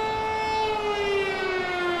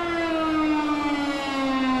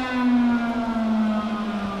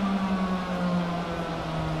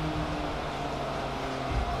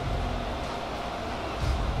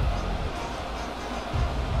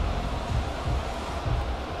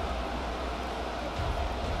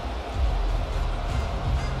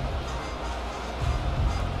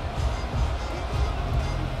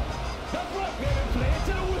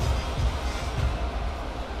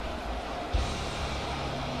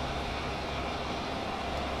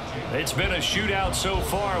 It's been a shootout so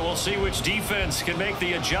far. We'll see which defense can make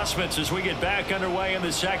the adjustments as we get back underway in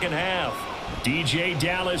the second half. DJ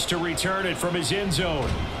Dallas to return it from his end zone.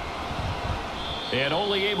 And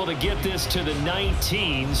only able to get this to the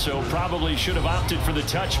 19, so probably should have opted for the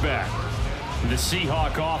touchback. The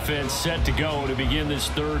Seahawk offense set to go to begin this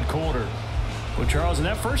third quarter. Well, Charles, in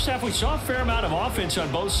that first half, we saw a fair amount of offense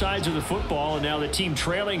on both sides of the football, and now the team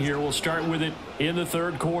trailing here will start with it in the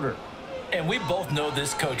third quarter. And we both know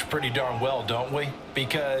this coach pretty darn well, don't we?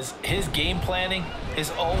 Because his game planning is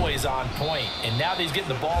always on point. And now that he's getting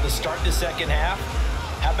the ball to start the second half,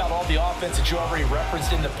 how about all the offense that you already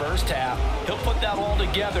referenced in the first half? He'll put that all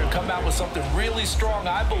together and come out with something really strong,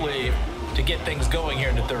 I believe, to get things going here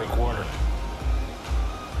in the third quarter.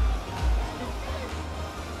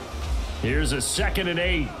 Here's a 2nd and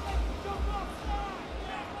 8.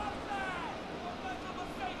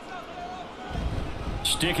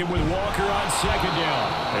 Sticking with Walker on 2nd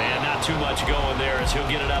down. And not too much going there as he'll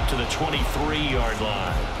get it up to the 23-yard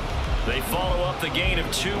line. They follow up the gain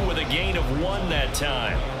of 2 with a gain of 1 that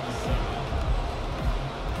time.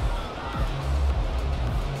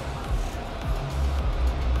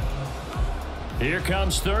 Here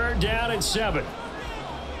comes 3rd down and 7.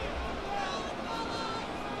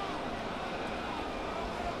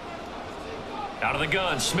 Out of the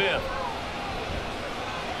gun, Smith.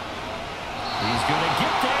 He's going to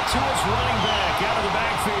get that to his running back out of the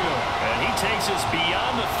backfield. And he takes us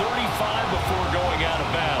beyond the 35 before going out of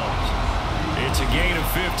bounds. It's a gain of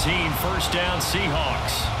 15, first down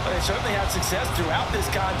Seahawks. Well, they certainly had success throughout this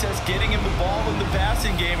contest getting him the ball in the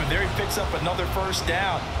passing game, and there he picks up another first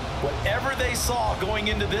down. Whatever they saw going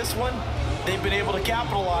into this one, they've been able to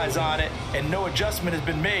capitalize on it, and no adjustment has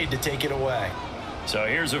been made to take it away. So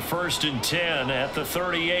here's a 1st and 10 at the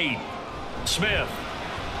 38. Smith.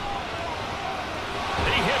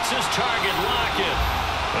 He hits his target, Lockett.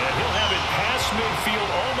 And he'll have it past midfield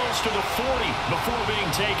almost to the 40 before being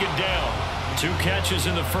taken down. 2 catches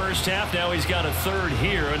in the first half. Now he's got a 3rd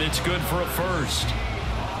here, and it's good for a first.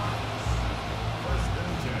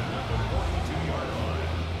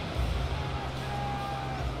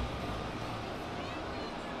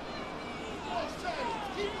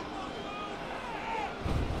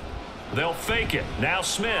 They'll fake it. Now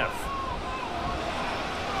Smith.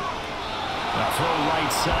 Now throw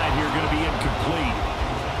right side here, going to be incomplete.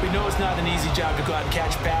 We know it's not an easy job to go out and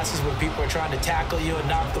catch passes when people are trying to tackle you and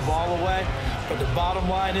knock the ball away. But the bottom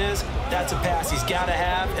line is, that's a pass he's got to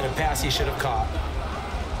have and a pass he should have caught.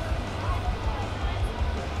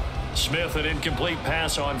 Smith, an incomplete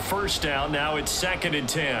pass on 1st down. Now it's 2nd and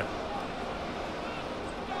 10.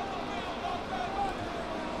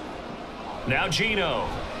 Now Geno.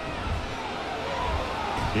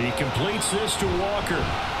 He completes this to Walker.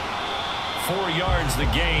 4 yards the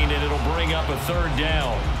gain, and it'll bring up a 3rd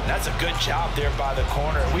down. That's a good job there by the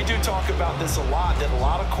corner. We do talk about this a lot, that a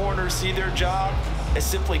lot of corners see their job as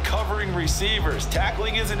simply covering receivers.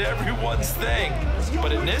 Tackling isn't everyone's thing.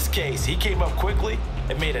 But in this case, he came up quickly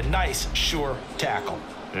and made a nice, sure tackle.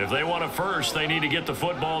 If they want a first, they need to get the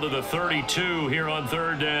football to the 32 here on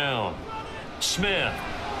 3rd down. Smith.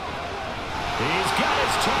 He's got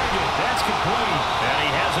his target. That's complete. And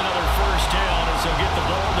he has another first down as they'll get the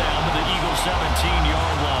ball down to the Eagles'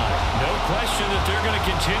 17-yard line. No question that they're going to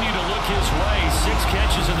continue to look his way. 6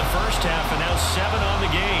 catches in the first half and now 7 on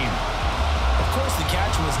the game. Of course, the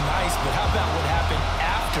catch was nice, but how about what happened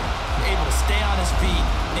after after. You're able to stay on his feet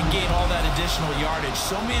and gain all that additional yardage.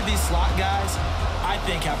 So many of these slot guys, I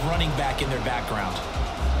think, have running back in their background.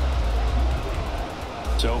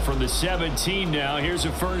 So from the 17 now, here's a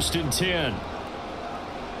 1st and 10.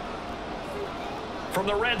 From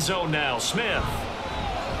the red zone now, Smith.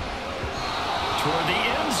 Toward the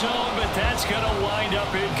end zone, but that's going to wind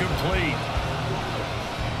up incomplete.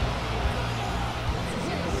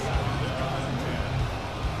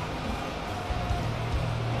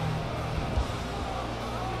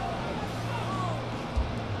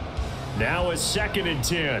 Now a 2nd and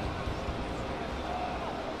 10.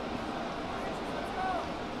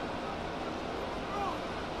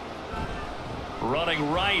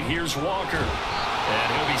 Running right, here's Walker.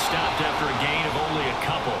 And he'll be stopped after a gain of only a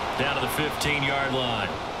couple down to the 15-yard line.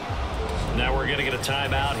 Now we're going to get a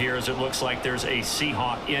timeout here as it looks like there's a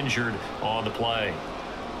Seahawk injured on the play.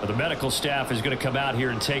 The medical staff is going to come out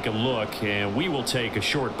here and take a look, and we will take a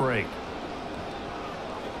short break.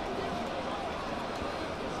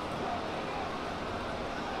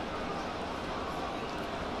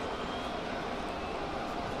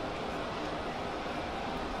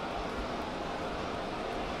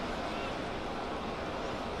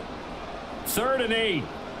 Third and 8.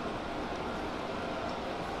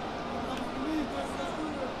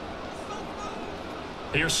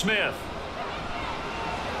 Here's Smith.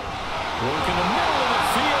 Working the middle of the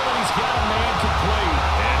field, and he's got a man complete.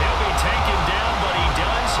 And he'll be taken down, but he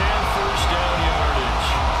does have 1st down yardage.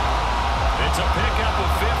 It's a pickup of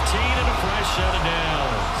 15 and a fresh set of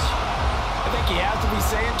downs. I think he has to be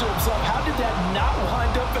saying to himself, how did that not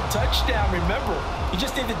wind up a touchdown? Remember, you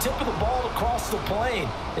just need the tip of the ball across the plane.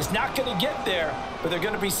 It's not going to get there, but they're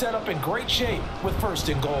going to be set up in great shape with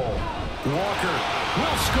 1st and goal. Walker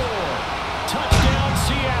will score. Touchdown,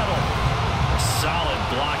 Seattle. Solid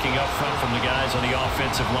blocking up front from the guys on the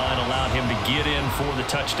offensive line allowed him to get in for the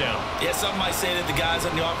touchdown. Yeah, some might say that the guys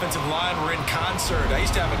on the offensive line were in concert. I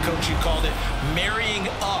used to have a coach who called it marrying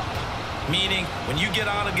up. Meaning, when you get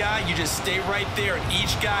on a guy, you just stay right there, and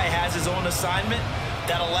each guy has his own assignment.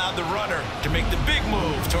 That allowed the runner to make the big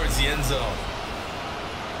move towards the end zone.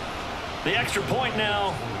 The extra point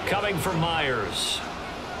now coming from Myers.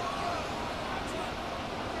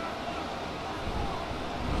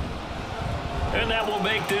 And that will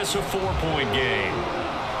make this a 4-point game.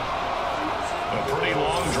 A pretty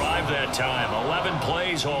long drive that time. 11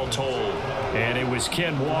 plays all told. And it was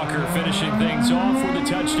Ken Walker finishing things off with a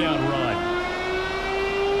touchdown run.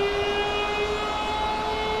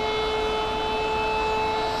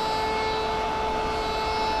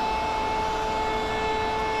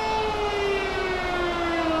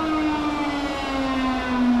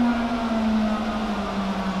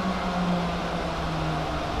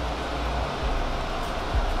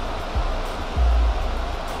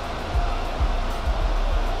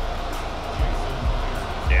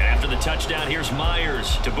 Touchdown, here's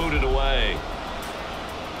Myers to boot it away.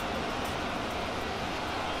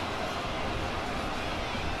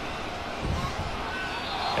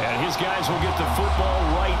 And his guys will get the football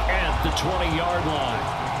right at the 20-yard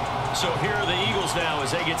line. So here are the Eagles now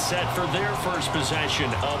as they get set for their first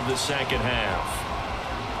possession of the second half.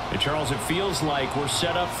 And Charles, it feels like we're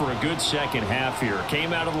set up for a good second half here.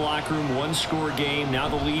 Came out of the locker room, 1-score game. Now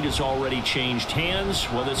the lead has already changed hands.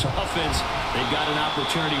 Whether it's offense, they've got an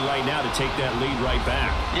opportunity right now to take that lead right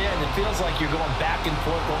back. Yeah, and it feels like you're going back and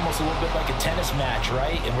forth almost a little bit like a tennis match,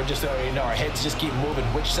 right? And we're just, our heads just keep moving.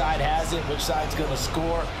 Which side has it? Which side's going to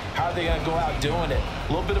score? How are they going to go out doing it?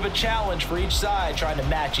 A little bit of a challenge for each side trying to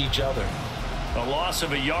match each other. A loss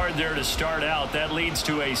of a yard there to start out. That leads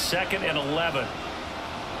to a 2nd and 11.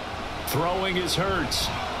 Throwing is Hurts.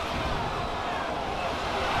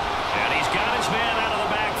 And he's got his man out of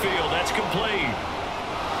the backfield. That's complete.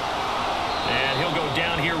 And he'll go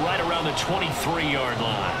down here right around the 23-yard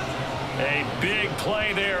line. A big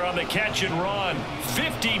play there on the catch and run.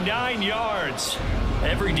 59 yards.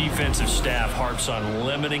 Every defensive staff harps on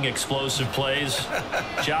limiting explosive plays.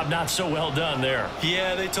 Job not so well done there.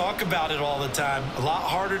 Yeah, they talk about it all the time. A lot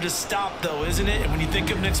harder to stop, though, isn't it? And when you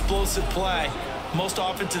think of an explosive play, most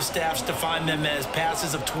offensive staffs define them as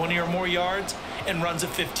passes of 20 or more yards and runs of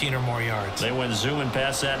 15 or more yards. They went zooming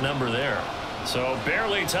past that number there. So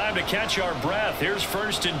barely time to catch our breath. Here's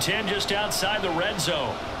 1st and 10 just outside the red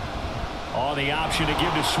zone. On the option to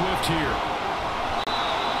give to Swift here.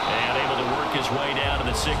 And able to work his way down to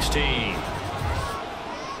the 16.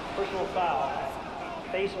 Personal foul.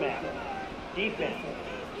 Face mask. Defense.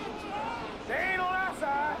 They ain't on our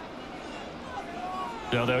side.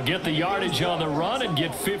 So they'll get the yardage on the run and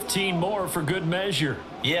get 15 more for good measure.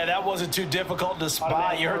 Yeah, that wasn't too difficult to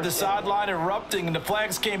spot. You heard the sideline erupting, and the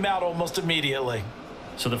flags came out almost immediately.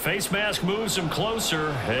 So the face mask moves him closer,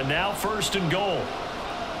 and now 1st and goal.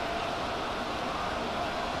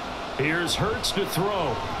 Here's Hurts to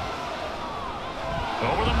throw.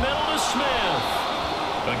 Over the middle to Smith.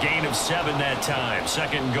 A gain of 7 that time.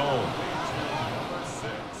 2nd goal.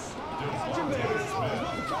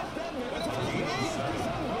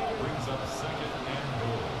 Brings up 2nd and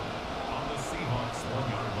goal on the Seahawks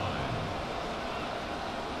 1-yard line.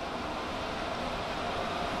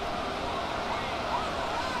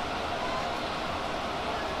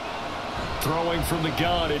 Throwing from the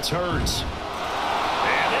gun, it's Hurts.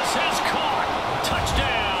 And this is caught.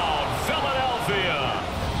 Touchdown, Philadelphia.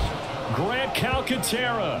 Grant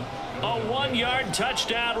Calcaterra, a 1-yard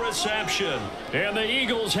touchdown reception. And the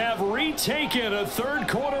Eagles have retaken a 3rd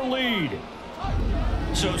quarter lead.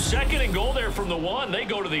 So 2nd and goal there from the 1. They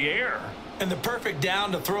go to the air. And the perfect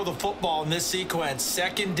down to throw the football in this sequence.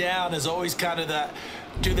 2nd down is always kind of the,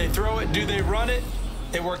 do they throw it, do they run it?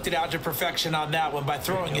 They worked it out to perfection on that one by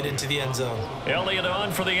throwing it into the end zone. Elliott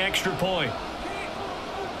on for the extra point.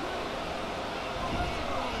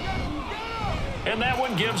 And that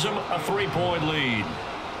one gives them a 3-point lead.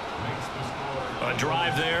 A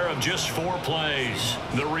drive there of just 4 plays.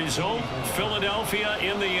 The result, Philadelphia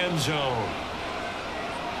in the end zone.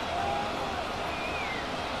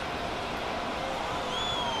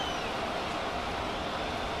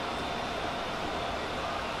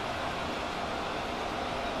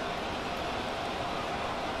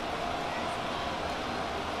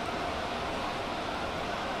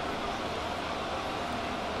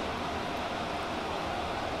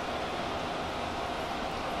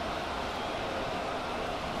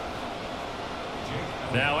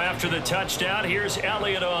 Now after the touchdown, here's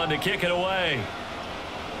Elliott on to kick it away.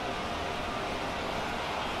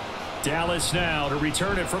 Dallas now to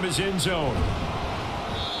return it from his end zone.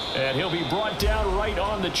 And he'll be brought down right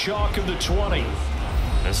on the chalk of the 20.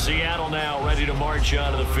 And Seattle now ready to march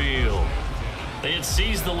onto the field. They had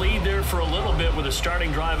seized the lead there for a little bit with a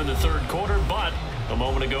starting drive in the 3rd quarter, but a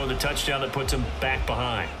moment ago the touchdown that puts them back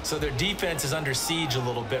behind. So their defense is under siege a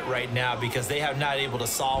little bit right now because they have not able to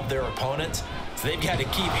solve their opponents. So they've got to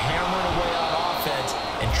keep hammering away on offense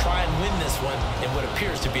and try and win this one in what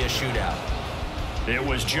appears to be a shootout. It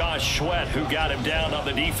was Josh Sweat who got him down on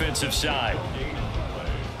the defensive side.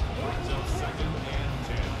 Brings up 2nd and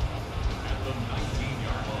 10 at the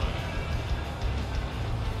 19-yard line.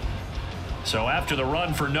 So after the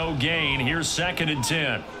run for no gain, here's 2nd and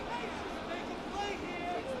 10.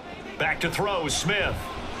 Back to throw, Smith.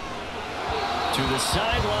 To the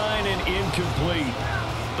sideline and incomplete.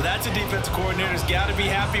 But that's a defensive coordinator's got to be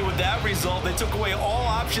happy with that result. They took away all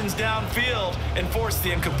options downfield and forced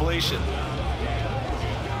the incompletion.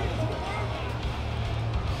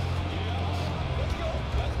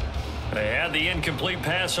 They had the incomplete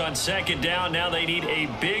pass on 2nd down. Now they need a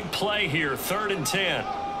big play here. 3rd and 10.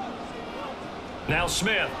 Now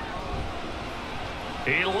Smith.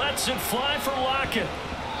 He lets it fly for Lockett.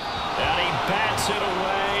 And he bats it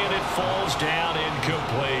away, and it falls down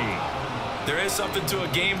incomplete. There is something to a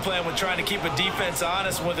game plan when trying to keep a defense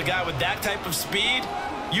honest. With a guy with that type of speed,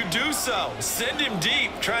 you do so. Send him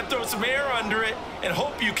deep. Try and throw some air under it and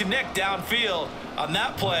hope you connect downfield. On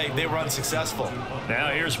that play, they were unsuccessful. Now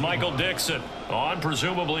here's Michael Dixon on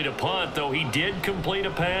presumably to punt, though he did complete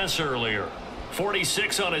a pass earlier.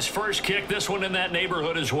 46 on his first kick. This one in that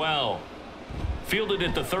neighborhood as well. Fielded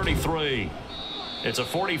at the 33. It's a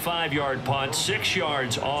 45-yard punt, 6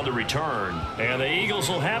 yards on the return. And the Eagles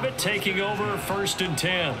will have it, taking over 1st and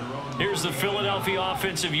 10. Here's the Philadelphia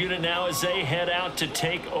offensive unit now as they head out to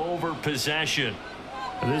take over possession.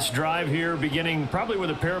 This drive here beginning probably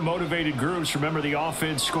with a pair of motivated groups. Remember, the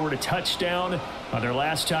offense scored a touchdown on their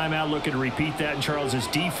last time out, looking to repeat that in Charles's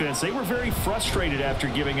defense. They were very frustrated after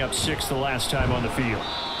giving up 6 the last time on the field.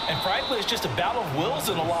 And frankly, it's just a battle of wills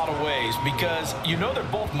in a lot of ways because you know they're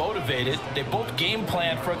both motivated. They both game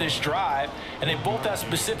plan for this drive, and they both have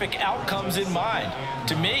specific outcomes in mind.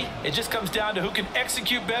 To me, it just comes down to who can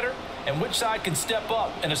execute better and which side can step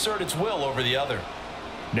up and assert its will over the other.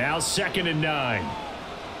 Now 2nd and 9.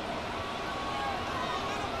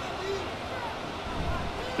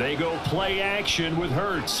 They go play action with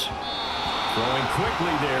Hurts. Throwing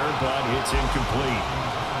quickly there, but it's incomplete.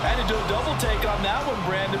 I had to do a double take on that one,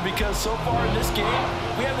 Brandon, because so far in this game,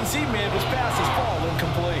 we haven't seen many of his passes fall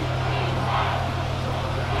incomplete.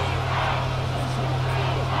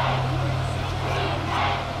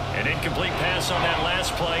 An incomplete pass on that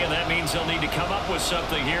last play, and that means they'll need to come up with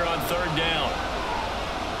something here on 3rd down.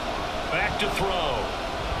 Back to throw.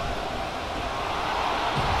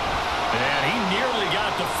 And he nearly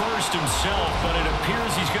got the first himself, but it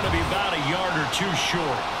appears he's going to be about a yard or two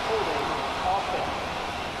short.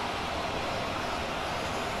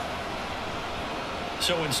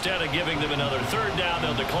 So instead of giving them another third down,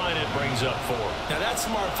 they'll decline it, brings up 4. Now that's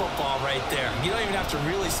smart football right there. You don't even have to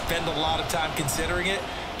really spend a lot of time considering it.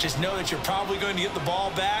 Just know that you're probably going to get the ball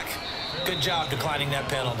back. Good job declining that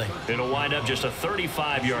penalty. It'll wind up just a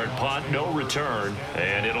 35-yard punt, no return,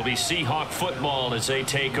 and it'll be Seahawk football as they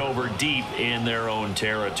take over deep in their own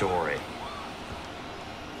territory.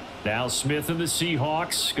 Now Smith and the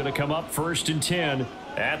Seahawks going to come up 1st and 10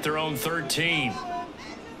 at their own 13.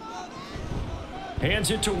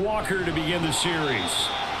 Hands it to Walker to begin the series.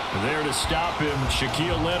 There to stop him,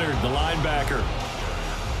 Shaquille Leonard, the linebacker.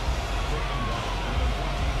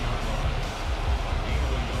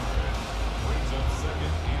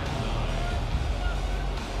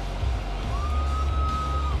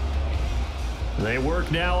 They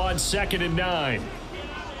work now on 2nd and 9.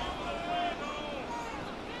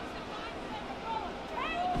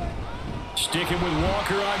 Sticking with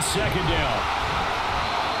Walker on 2nd down.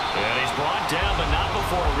 And he's brought down, but not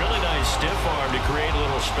before a really nice stiff arm to create a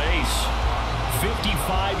little space.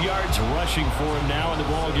 55 yards rushing for him now in the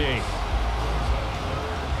ball game.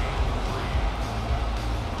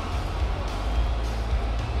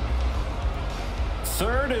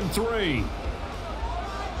 Third and 3.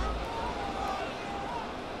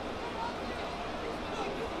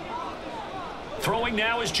 Throwing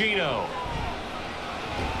now is Geno.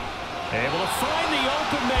 Able to find the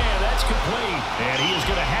open man. That's complete. And he is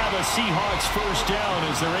going to have a Seahawks first down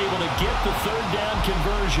as they're able to get the 3rd down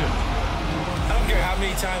conversion. I don't care how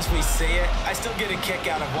many times we see it. I still get a kick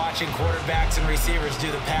out of watching quarterbacks and receivers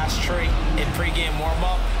do the pass tree in pregame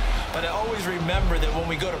warm-up. But I always remember that when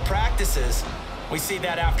we go to practices, we see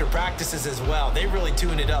that after practices as well. They really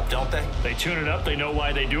tune it up, don't they? They tune it up. They know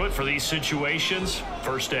why they do it for these situations.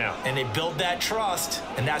 First down. And they build that trust,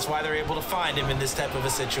 and that's why they're able to find him in this type of a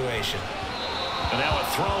situation. And now a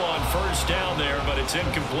throw on 1st down there, but it's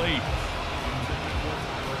incomplete.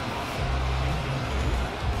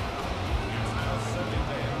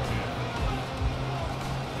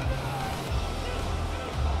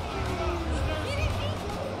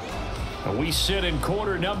 We sit in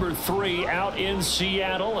quarter number 3 out in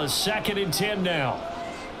Seattle. A 2nd and 10 now.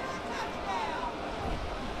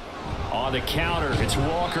 On the counter, it's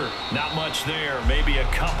Walker. Not much there. Maybe a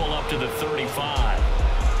couple up to the 35.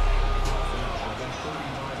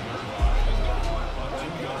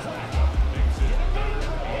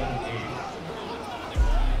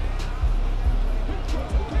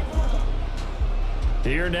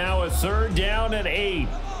 Here now a 3rd down and 8.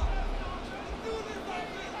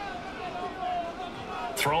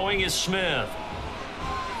 Throwing is Smith.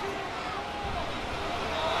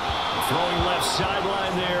 Throwing left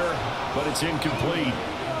sideline there, but it's incomplete.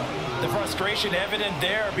 The frustration evident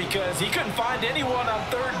there because he couldn't find anyone on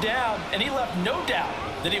 3rd down, and he left no doubt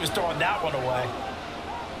that he was throwing that one away.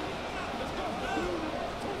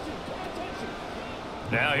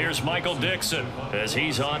 Now here's Michael Dixon as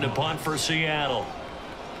he's on to punt for Seattle.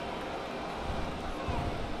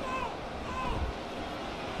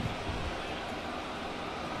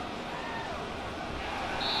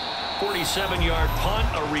 47-yard punt,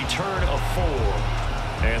 a return of 4.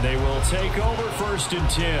 And they will take over 1st and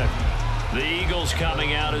 10. The Eagles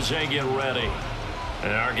coming out as they get ready.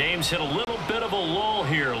 And our game's hit a little bit of a lull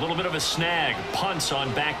here, a little bit of a snag. Punts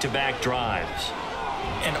on back-to-back drives.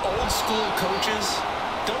 And old school coaches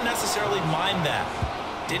don't necessarily mind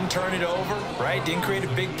that. Didn't turn it over, right? Didn't create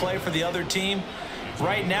a big play for the other team.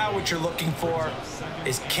 Right now what you're looking for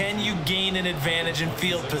is can you gain an advantage in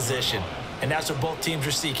field position? And that's what both teams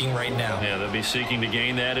are seeking right now. Yeah, they'll be seeking to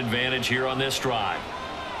gain that advantage here on this drive.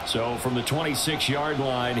 So from the 26-yard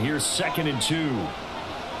line, here's 2nd and 2.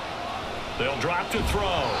 They'll drop to throw.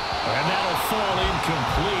 And that'll fall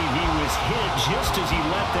incomplete. He was hit just as he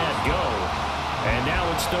let that go. And now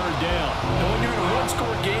it's 3rd down. And when you're in a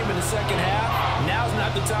one-score game in the second half, now's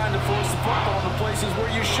not the time to force the football in the places where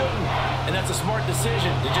you shouldn't. And that's a smart decision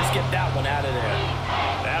to just get that one out of there.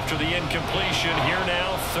 After the incompletion, here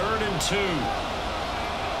now, 3rd and 2.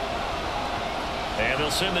 And they'll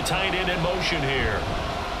send the tight end in motion here.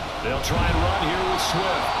 They'll try and run here with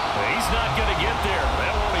Swift. He's not going to get there.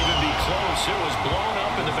 That won't even be close. It was blown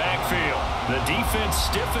up in the backfield. The defense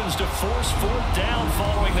stiffens to force 4th down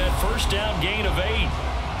following that 1st down gain of 8.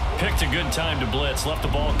 Picked a good time to blitz. Left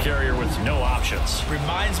the ball carrier with no options.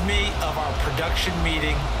 Reminds me of our production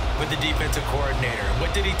meeting with the defensive coordinator. And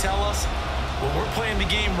what did he tell us? When we're playing the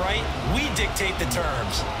game right, we dictate the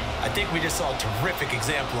terms. I think we just saw a terrific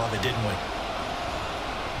example of it, didn't we?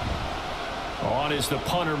 On is the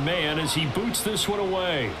punter man as he boots this one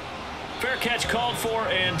away. Fair catch called for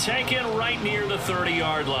and taken right near the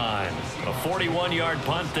 30-yard line. A 41-yard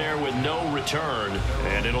punt there with no return.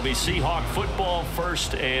 And it'll be Seahawk football,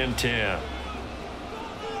 1st and 10.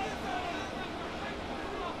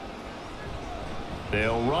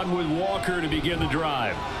 They'll run with Walker to begin the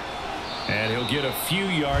drive. And he'll get a few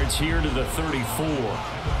yards here to the 34.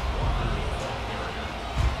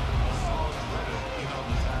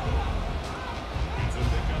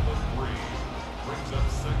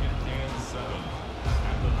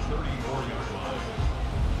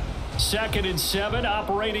 Second and 7,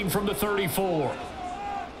 operating from the 34.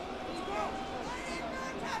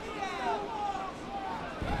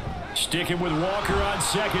 Sticking with Walker on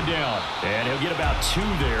 2nd down. And he'll get about 2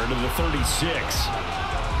 there to the 36.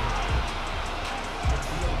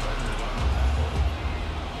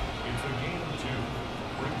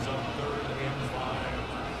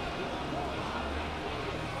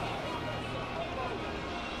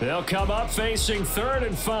 They'll come up facing 3rd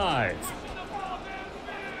and 5.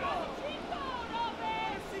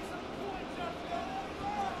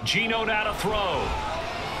 Geno now to throw.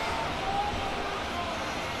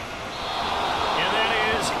 And that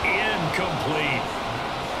is incomplete.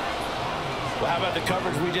 Well, how about the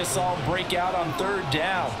coverage we just saw break out on 3rd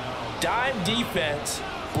down? Dime defense,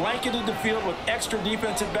 blanketed the field with extra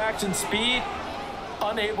defensive backs and speed,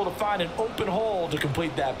 unable to find an open hole to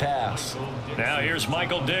complete that pass. Now here's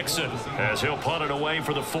Michael Dixon as he'll punt it away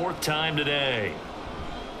for the 4th time today.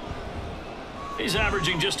 He's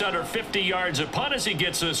averaging just under 50 yards a punt as he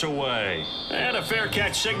gets this away. And a fair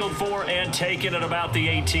catch signaled for and taken at about the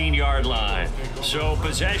 18-yard line. So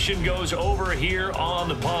possession goes over here on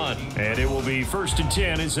the punt. And it will be 1st and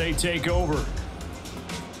 10 as they take over.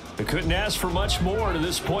 They couldn't ask for much more to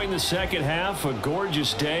this point in the second half. A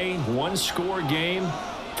gorgeous day, 1-score game.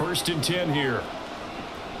 1st and 10 here.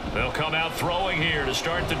 They'll come out throwing here to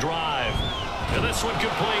start the drive. And this one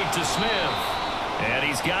complete to Smith. And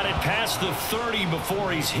he's got it past the 30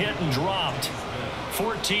 before he's hit and dropped.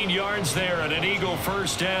 14 yards there and an Eagle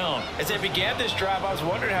 1st down. As they began this drive, I was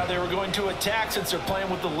wondering how they were going to attack since they're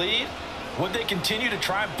playing with the lead. Would they continue to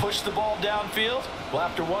try and push the ball downfield? Well,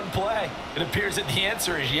 after one play, it appears that the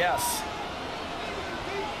answer is yes.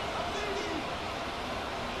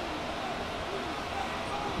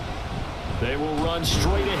 They will run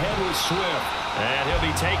straight ahead with Swift. And he'll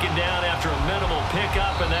be taken down after a minimal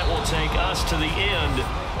pickup, and that will take us to the end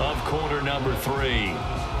of quarter number 3.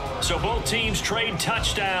 So both teams trade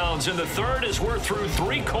touchdowns in the 3rd as we're through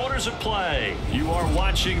 3 quarters of play. You are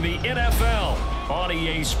watching the NFL on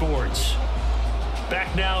EA Sports.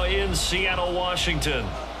 Back now in Seattle, Washington.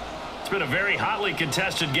 It's been a very hotly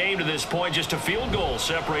contested game to this point. Just a field goal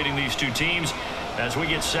separating these two teams as we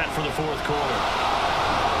get set for the 4th quarter.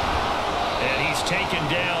 And he's taken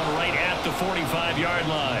down right at the 45-yard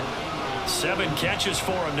line. 7 catches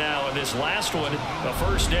for him now, and this last one, a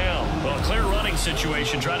 1st down. Well, a clear running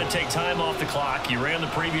situation, trying to take time off the clock. You ran the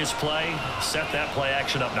previous play, set that play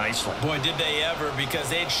action up nicely. Boy, did they ever, because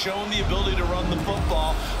they'd shown the ability to run the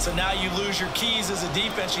football. So now you lose your keys as a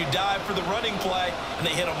defense. You dive for the running play, and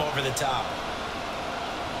they hit them over the top.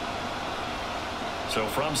 So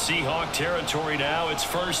from Seahawk territory now, it's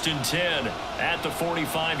 1st and 10 at the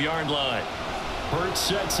 45-yard line. Hurts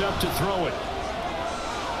sets up to throw it.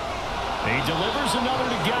 He delivers another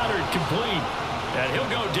to Goddard, complete. And he'll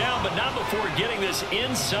go down, but not before getting this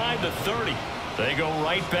inside the 30. They go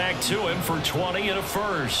right back to him for 20 and a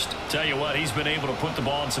 1st. Tell you what, he's been able to put the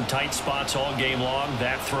ball in some tight spots all game long.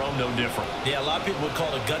 That throw, no different. Yeah, a lot of people would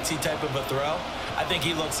call it a gutsy type of a throw. I think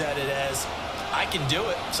he looks at it as, I can do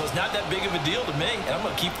it, so it's not that big of a deal to me, and I'm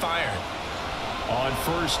going to keep firing. On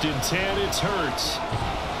 1st and 10, it's Hurts.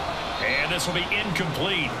 And this will be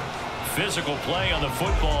incomplete. Physical play on the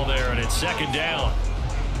football there, and it's 2nd down.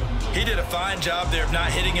 He did a fine job there of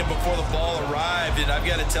not hitting him before the ball arrived, and I've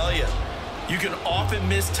got to tell you, you can often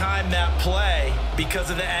mistime that play because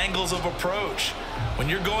of the angles of approach. When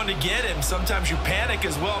you're going to get him, sometimes you panic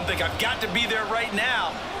as well and think, I've got to be there right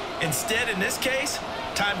now. Instead, in this case,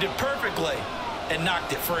 timed it perfectly and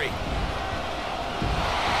knocked it free.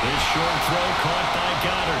 This short throw caught by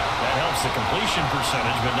Goddard. That helps the completion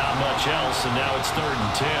percentage, but not much else, and now it's 3rd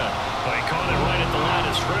and 10. Well, he caught it right at the line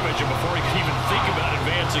of scrimmage, and before he could even think about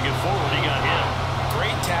advancing it forward, he got hit.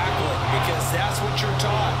 Great tackling, because that's what you're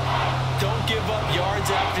taught. Don't give up yards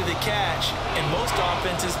after the catch, and most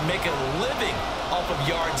offenses make a living off of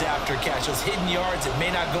yards after catch. Those hidden yards that may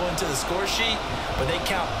not go into the score sheet, but they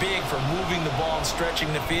count big for moving the ball and stretching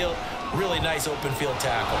the field. Really nice open field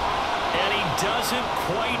tackle. And he doesn't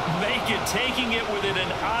quite make it, taking it within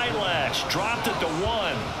an eyelash. Dropped at the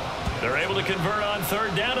 1. They're able to convert on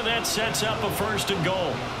third down, and that sets up a 1st and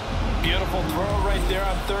goal. Beautiful throw right there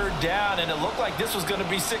on third down, and it looked like this was going to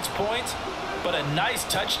be 6 points, but a nice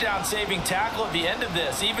touchdown-saving tackle at the end of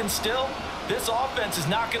this. Even still, this offense is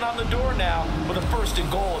knocking on the door now with a 1st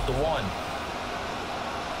and goal at the 1.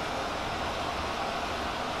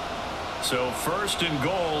 So 1st and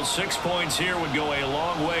goal, 6 points here would go a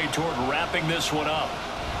long way toward wrapping this one up.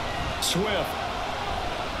 Swift.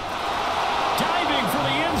 Diving for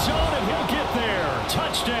the end zone, and he'll get there.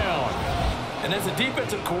 Touchdown. And as a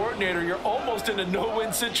defensive coordinator, you're almost in a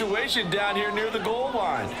no-win situation down here near the goal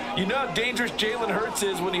line. You know how dangerous Jalen Hurts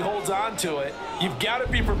is when he holds on to it. You've got to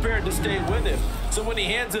be prepared to stay with him. So when he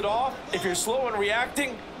hands it off, if you're slow in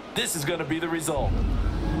reacting, this is going to be the result.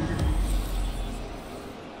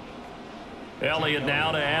 Elliott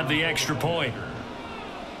now to add the extra point.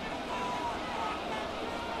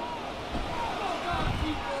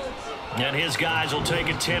 And his guys will take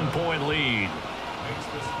a 10-point lead.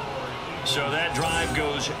 So that drive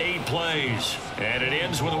goes 8 plays. And it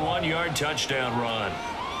ends with a 1-yard touchdown run.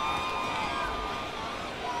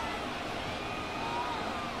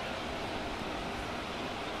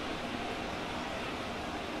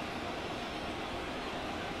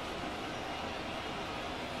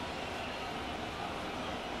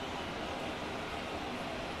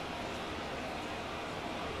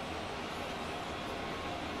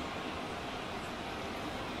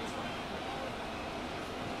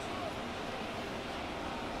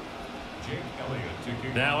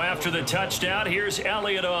 Now after the touchdown, here's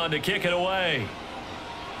Elliott on to kick it away.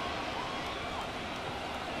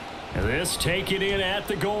 And this taken in at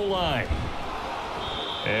the goal line.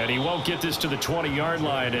 And he won't get this to the 20-yard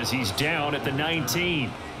line as he's down at the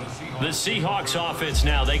 19. The Seahawks offense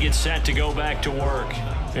now, they get set to go back to work.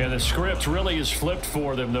 And the script really is flipped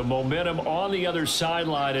for them. The momentum on the other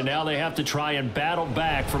sideline, and now they have to try and battle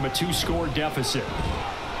back from a 2-score deficit.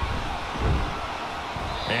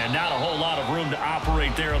 And not a whole lot of room to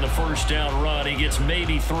operate there on the 1st down run. He gets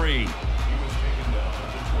maybe 3.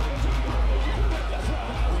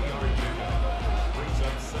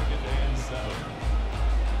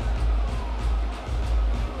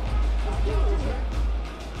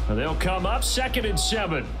 And they'll come up 2nd and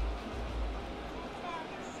 7.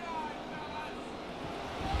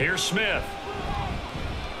 Here's Smith.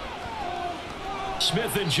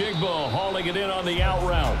 Smith and Jigba hauling it in on the out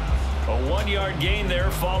route. A 1-yard gain there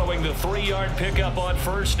following the 3-yard pickup on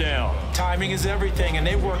 1st down. Timing is everything, and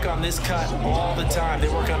they work on this cut all the time. They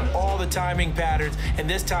work on all the timing patterns, and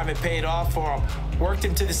this time it paid off for them. Worked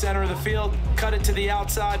into the center of the field, cut it to the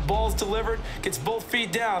outside, ball's delivered, gets both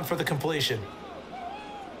feet down for the completion.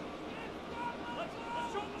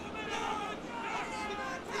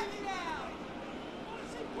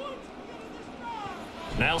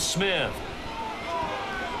 Now Smith.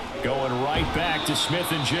 Going right back to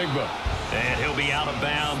Smith and Jigba. And he'll be out of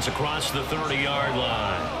bounds across the 30-yard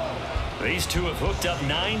line. These two have hooked up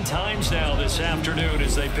 9 times now this afternoon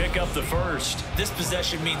as they pick up the 1st. This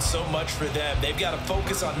possession means so much for them. They've got to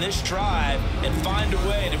focus on this drive and find a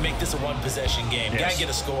way to make this a 1-possession game. Yes. Got to get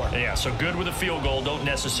a score. Yeah, so good with a field goal. Don't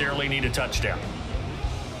necessarily need a touchdown.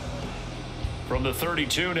 From the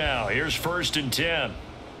 32 now, here's 1st and 10.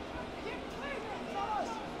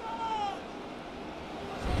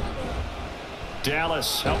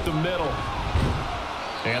 Dallas up the middle.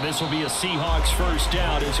 And this will be a Seahawks 1st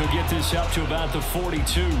down as he'll get this up to about the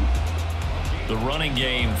 42. The running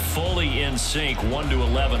game fully in sync,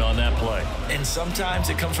 1-11 on that play. And sometimes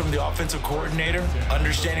it comes from the offensive coordinator,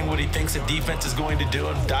 understanding what he thinks the defense is going to do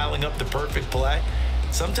and dialing up the perfect play.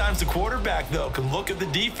 Sometimes the quarterback, though, can look at the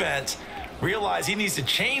defense, realize he needs to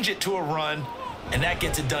change it to a run, and that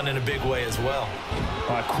gets it done in a big way as well.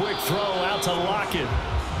 A quick throw out to Lockett.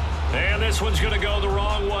 And this one's going to go the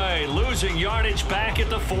wrong way, losing yardage back at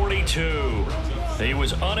the 42. He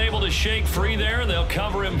was unable to shake free there, and they'll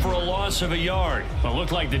cover him for a loss of a yard. Well, it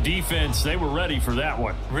looked like the defense, they were ready for that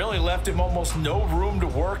one. Really left him almost no room to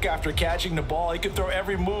work after catching the ball. He could throw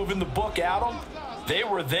every move in the book at him. They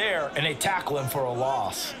were there, and they tackle him for a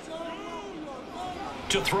loss.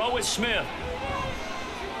 To throw is Smith.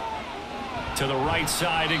 To the right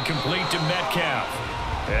side and complete to Metcalf.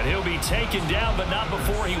 And he'll be taken down, but not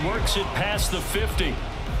before he works it past the 50.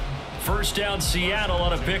 1st down Seattle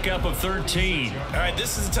on a pickup of 13. All right,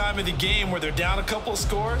 this is the time of the game where they're down a couple of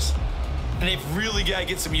scores, and they've really got to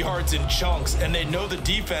get some yards in chunks, and they know the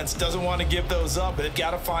defense doesn't want to give those up, but they've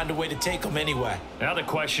got to find a way to take them anyway. Now the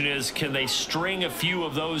question is, can they string a few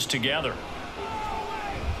of those together?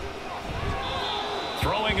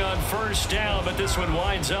 Throwing on 1st down, but this one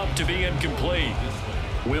winds up to be incomplete.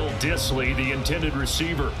 Will Dissly, the intended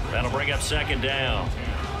receiver. That'll bring up 2nd down.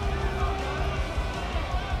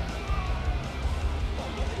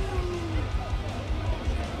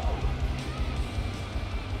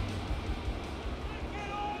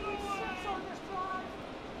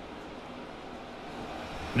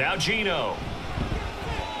 Now Gino.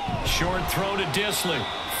 Short throw to Disley.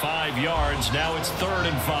 5 yards. Now it's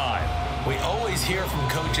 3rd and 5. We always hear from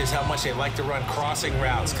coaches how much they like to run crossing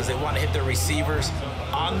routes because they want to hit their receivers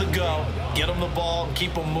on the go, get them the ball, and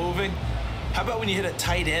keep them moving. How about when you hit a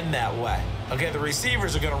tight end that way? Okay, the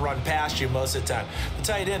receivers are going to run past you most of the time. The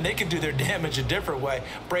tight end, they can do their damage a different way,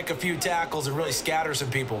 break a few tackles, and really scatter some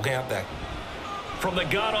people, can't they? From the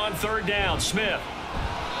gun on 3rd down, Smith.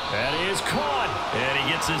 That is caught. And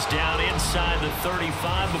he gets us down inside the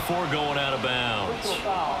 35 before going out of bounds. Personal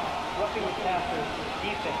foul, roughing the passer,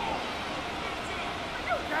 defense.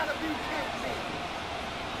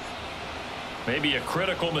 Maybe a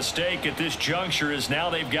critical mistake at this juncture is now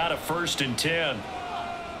they've got a 1st and 10.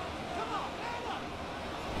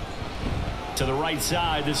 To the right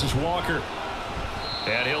side, this is Walker.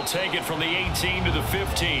 And he'll take it from the 18 to the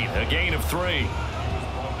 15, a gain of 3.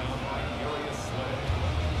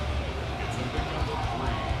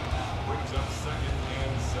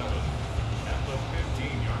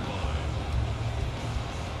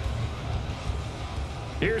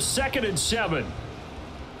 Here's 2nd and 7.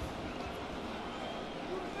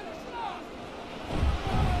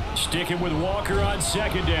 Sticking with Walker on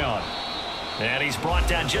 2nd down. And he's brought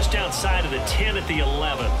down just outside of the 10 at the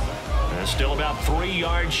 11. And still about 3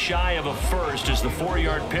 yards shy of a first as the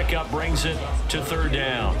 4-yard pickup brings it to 3rd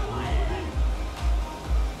down.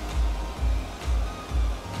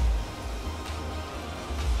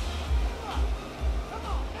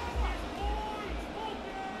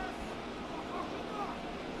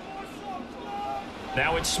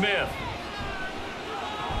 Now it's Smith.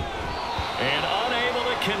 And unable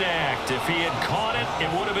to connect. If he had caught it, it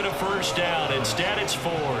would have been a 1st down. Instead, it's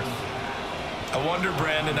 4th. I wonder,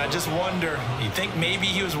 Brandon, I just wonder. You think maybe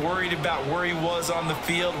he was worried about where he was on the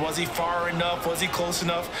field? Was he far enough? Was he close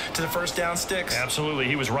enough to the 1st down sticks? Absolutely.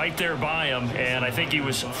 He was right there by him, and I think he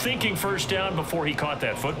was thinking 1st down before he caught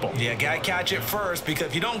that football. Yeah, got to catch it first, because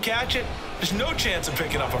if you don't catch it, there's no chance of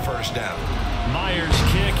picking up a 1st down. Myers'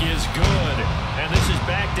 kick is good, and this is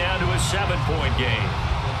back down to a 7-point game.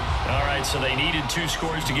 All right, so they needed 2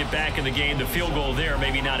 scores to get back in the game. The field goal there,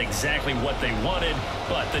 maybe not exactly what they wanted,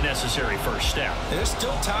 but the necessary 1st step. There's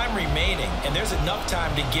still time remaining, and there's enough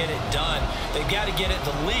time to get it done. They've got to get at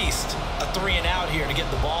the least a 3 and out here to get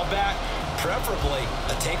the ball back, preferably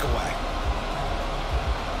a takeaway.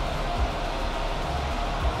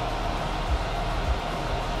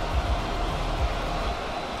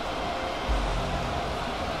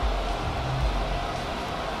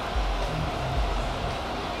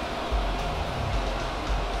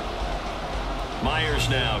 Myers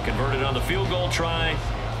now converted on the field goal try.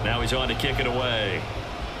 Now he's on to kick it away.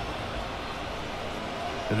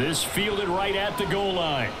 This fielded right at the goal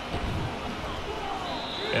line.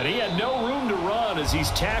 And he had no room to run as he's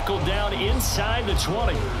tackled down inside the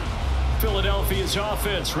 20. Philadelphia's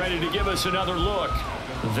offense ready to give us another look.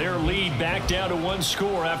 Their lead back down to 1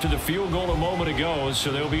 score after the field goal a moment ago,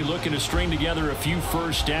 so they'll be looking to string together a few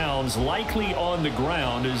 1st downs, likely on the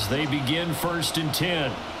ground as they begin 1st and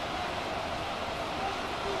 10.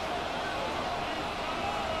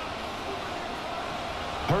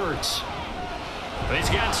 Hurts. He's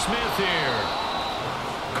got Smith here.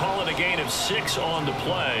 Call it a gain of 6 on the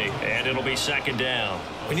play, and it'll be 2nd down.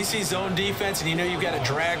 When you see zone defense and you know you've got a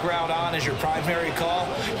drag route on as your primary call,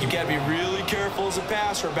 you've got to be really careful as a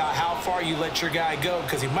passer about how far you let your guy go,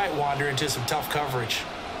 because he might wander into some tough coverage.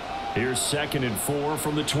 Here's 2nd and 4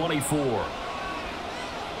 from the 24.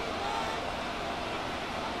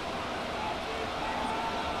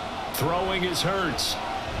 Throwing is Hurts.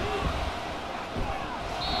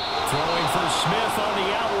 Throwing for Smith on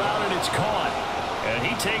the out route, and it's caught. And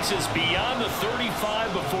he takes us beyond the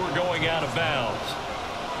 35 before going out of bounds.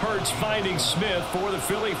 Hurts finding Smith for the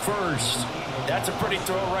Philly 1st. That's a pretty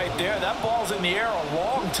throw right there. That ball's in the air a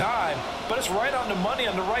long time, but it's right on the money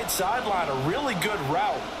on the right sideline. A really good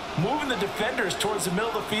route. Moving the defenders towards the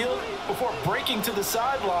middle of the field before breaking to the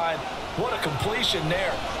sideline. What a completion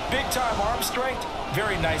there. Big-time arm strength.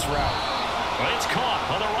 Very nice route. Well, it's caught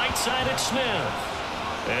on the right side at Smith.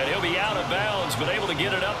 And he'll be out of bounds, but able to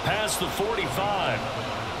get it up past the 45.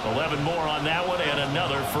 11 more on that one, and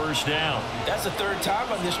another 1st down. That's the 3rd time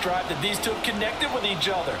on this drive that these two have connected with each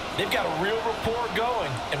other. They've got a real rapport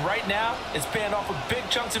going, and right now it's paying off with big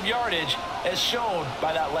chunks of yardage, as shown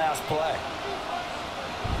by that last play.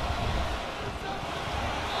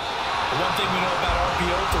 The one thing we know about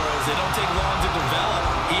RPO throws, they don't take long to develop.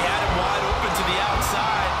 He had him wide open to the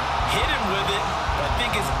outside, hit him with it, but I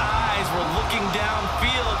think his eyes were looking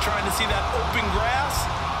downfield, trying to see that open grass.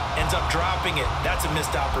 Ends up dropping it. That's a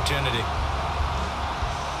missed opportunity.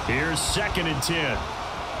 Here's 2nd and 10.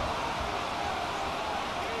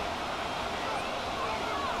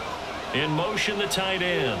 In motion, the tight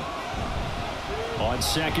end. On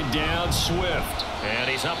second down, Swift. And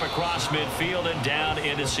he's up across midfield and down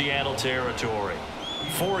into Seattle territory.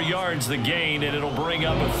 4 yards the gain, and it'll bring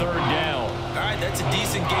up a third down. All right, that's a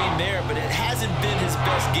decent game there, but it hasn't been his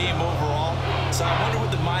best game overall. So I wonder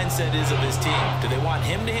what the mindset is of his team. Do they want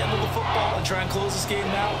him to handle the football and try and close this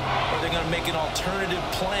game out? Or are they going to make an alternative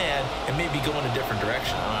plan and maybe go in a different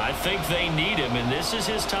direction? I think they need him, and this is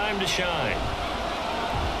his time to shine.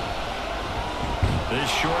 This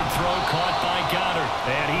short throw caught by Goddard.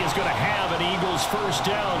 And he is going to have an Eagles first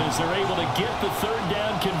down as they're able to get the third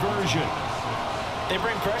down conversion. They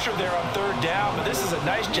bring pressure there on third down, but this is a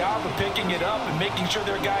nice job of picking it up and making sure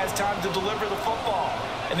their guy has time to deliver the football.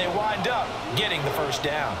 And they wind up getting the first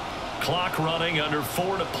down. Clock running, under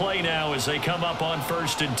 4 to play now as they come up on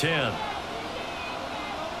 1st and 10.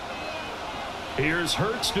 Here's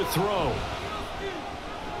Hurts to throw.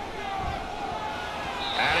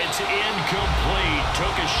 And it's incomplete.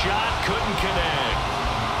 Took a shot, couldn't connect.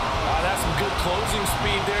 That's some good closing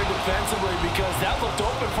speed there defensively because that looked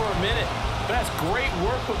open for a minute. But that's great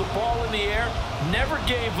work with the ball in the air. Never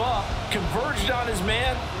gave up, converged on his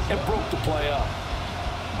man, and broke the play up.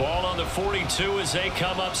 Ball on the 42 as they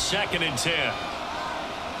come up 2nd and 10.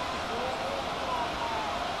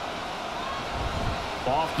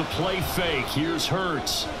 Off the play fake, here's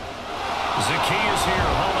Hurts. Zacchaeus here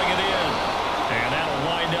holding it in. And that'll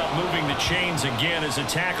wind up moving the chains again as the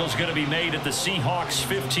tackle's going to be made at the Seahawks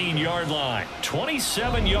 15-yard line.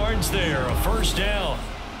 27 yards there, a first down.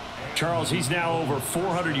 Charles, he's now over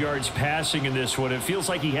 400 yards passing in this one. It feels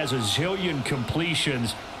like he has a zillion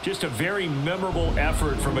completions. Just a very memorable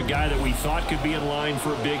effort from a guy that we thought could be in line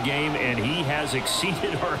for a big game, and he has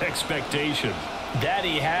exceeded our expectations. That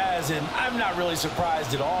he has, and I'm not really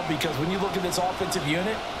surprised at all because when you look at this offensive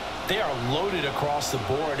unit, they are loaded across the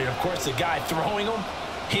board. And, of course, the guy throwing them,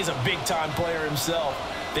 he's a big-time player himself.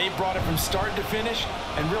 They brought it from start to finish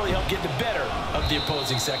and really helped get the better of the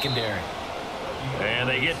opposing secondary. And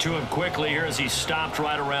they get to him quickly here as he stopped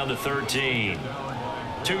right around the 13.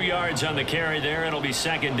 2 yards on the carry there. It'll be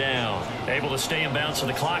 2nd down. Able to stay in bounds, so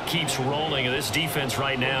the clock keeps rolling. And this defense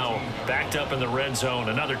right now backed up in the red zone.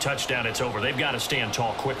 Another touchdown, it's over. They've got to stand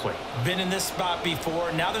tall quickly. Been in this spot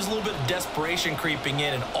before. Now there's a little bit of desperation creeping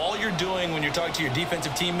in. And all you're doing when you're talking to your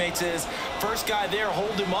defensive teammates is first guy there,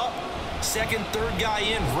 hold him up. Second, third guy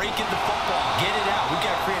in, rake in the football. Get it out. We've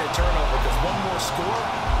got to create a turnover because one more score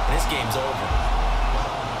and this game's over.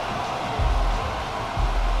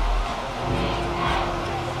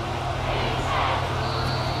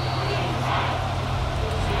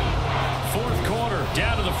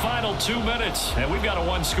 Down to the final 2 minutes, and we've got a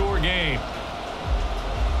one-score game.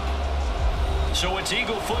 So it's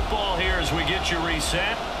Eagle football here as we get you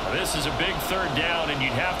reset. This is a big third down, and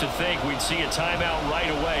you'd have to think we'd see a timeout right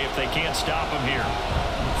away if they can't stop him here.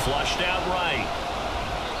 Flushed out right.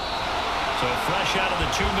 So fresh out of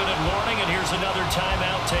the 2-minute warning, and here's another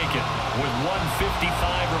timeout taken with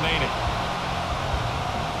 1:55 remaining.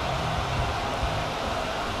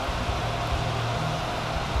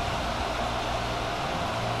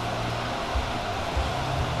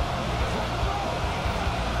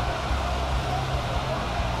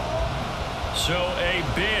 So a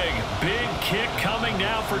big kick coming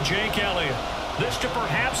now for Jake Elliott. This to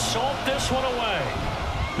perhaps salt this one away.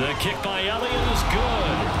 The kick by Elliott is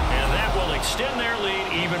good, and that will extend their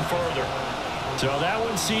lead even further. So that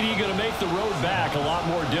one, CD, going to make the road back a lot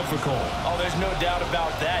more difficult. Oh, there's no doubt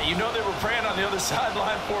about that. You know they were praying on the other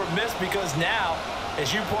sideline for a miss because now,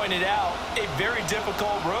 as you pointed out, a very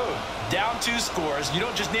difficult road. Down 2 scores. You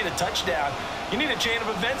don't just need a touchdown. You need a chain of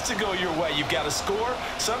events to go your way. You've got to score,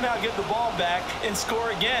 somehow get the ball back, and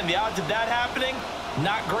score again. The odds of that happening,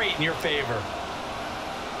 not great in your favor.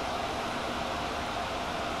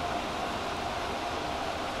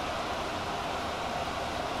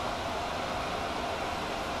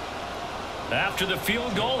 After the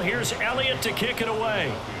field goal, here's Elliott to kick it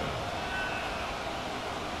away.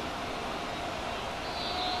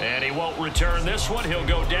 And he won't return this one. He'll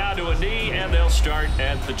go down to a knee, and they'll start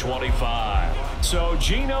at the 25. So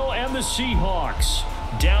Geno and the Seahawks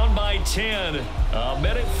down by 10. A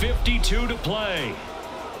minute 52 to play.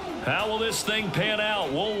 How will this thing pan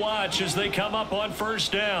out? We'll watch as they come up on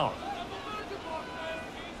first down.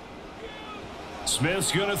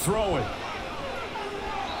 Smith's going to throw it.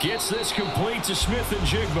 Gets this complete to Smith and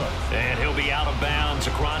Jigba. And he'll be out of bounds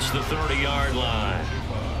across the 30-yard line.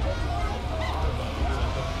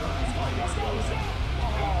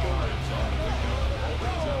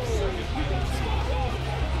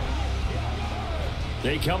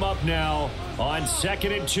 They come up now on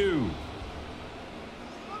 2nd and 2.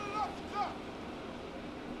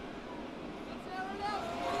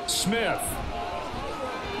 Smith.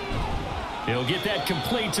 He'll get that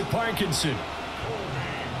complete to Parkinson.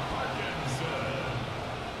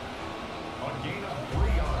 A gain of 3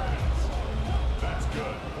 yards. That's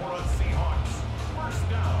good for a Seahawks first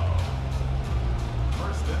down.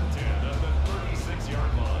 First and 10 at the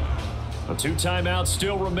 36-yard line. 2 timeouts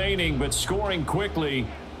still remaining, but scoring quickly,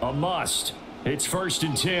 a must. It's first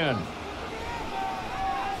and 10.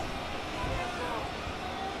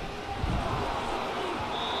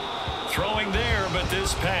 Throwing there, but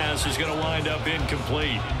this pass is going to wind up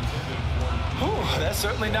incomplete. Whew, that's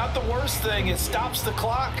certainly not the worst thing. It stops the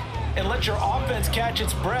clock and lets your offense catch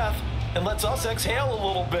its breath and lets us exhale a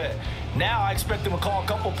little bit. Now I expect them to call a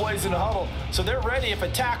couple plays in the huddle so they're ready if a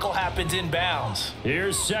tackle happens inbounds.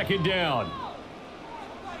 Here's second down.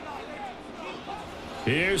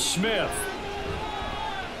 Here's Smith.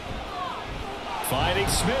 Finding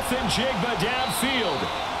Smith and Jigba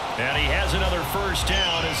downfield. And he has another first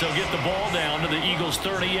down as they'll get the ball down to the Eagles'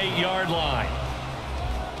 38-yard line.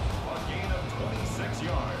 A gain of 26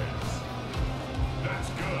 yards. That's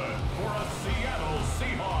good for a Seattle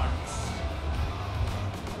Seahawks.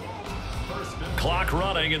 First and Clock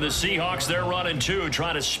running, and the Seahawks, they're running too,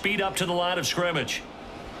 trying to speed up to the line of scrimmage.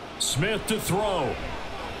 Smith to throw.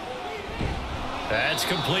 That's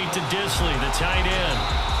complete to Disley, the tight end.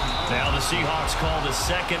 Now the Seahawks call the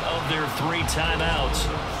second of their 3 timeouts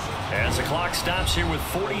as the clock stops here with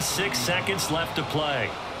 46 seconds left to play.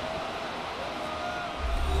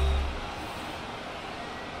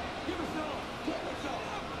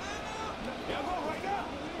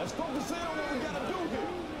 Let's focus in on what we got to do here.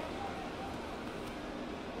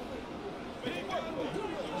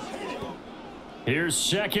 Here's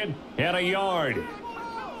second and a yard.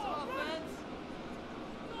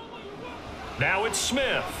 Now it's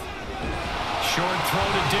Smith. Short throw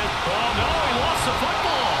to Dick. Oh, no, he lost the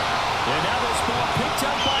football. And now this ball picked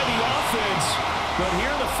up by the offense. But here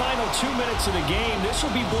in the final 2 minutes of the game, this will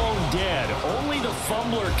be blown dead. Only the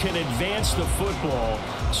fumbler can advance the football.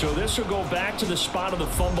 So this will go back to the spot of the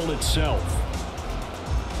fumble itself.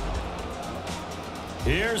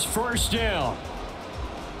 Here's first down.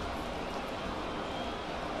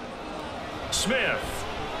 Smith.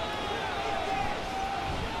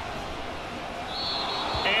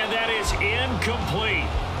 And that is incomplete.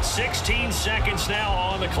 16 seconds now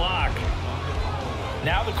on the clock.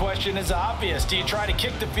 Now the question is obvious. Do you try to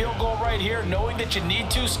kick the field goal right here knowing that you need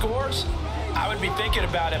 2 scores? I would be thinking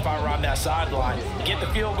about it if I were on that sideline. Get the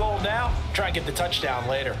field goal now, try and get the touchdown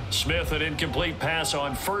later. Smith, an incomplete pass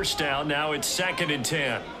on first down. Now it's second and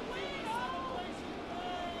 10.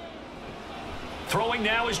 Throwing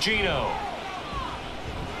now is Geno.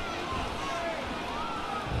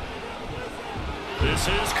 This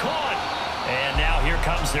is caught. And now here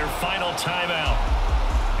comes their final timeout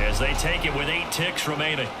as they take it with 8 ticks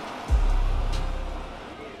remaining.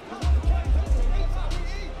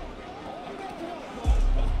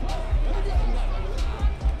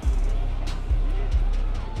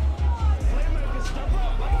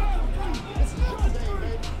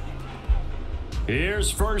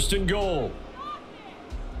 Here's first and goal.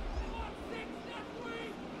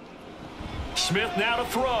 Smith now to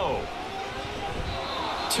throw.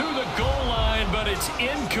 To the goal line, but it's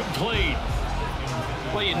incomplete.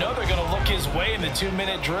 Well, you know they're going to look his way in the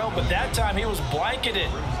 2-minute drill, but that time he was blanketed,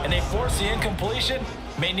 and they forced the incompletion.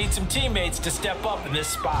 May need some teammates to step up in this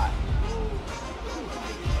spot.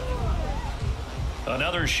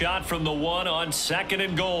 Another shot from the 1 on second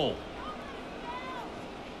and goal.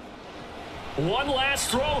 One last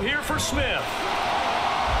throw here for Smith.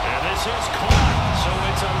 And this is caught, so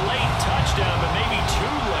it's a late touchdown, but maybe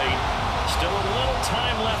too late. Still a little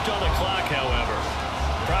time left on the clock, however.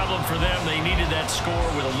 Problem for them, they needed that score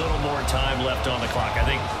with a little more time left on the clock. I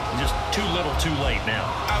think just too little, too late now.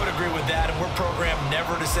 I would agree with that, and we're programmed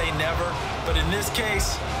never to say never. But in this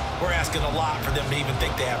case, we're asking a lot for them to even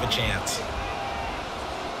think they have a chance.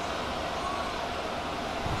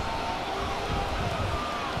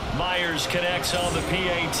 Myers connects on the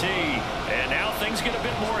PAT. And now things get a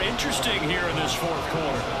bit more interesting here in this fourth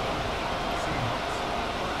quarter.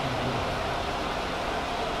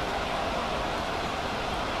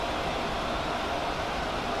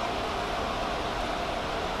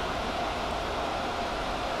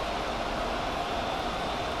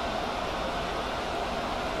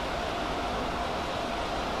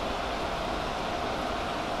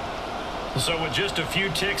 So with just a few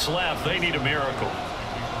ticks left, they need a miracle.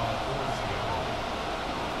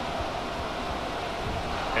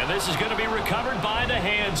 And this is going to be recovered by the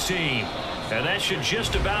hands team. And that should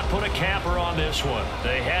just about put a capper on this one.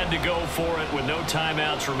 They had to go for it with no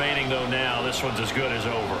timeouts remaining, though now. This one's as good as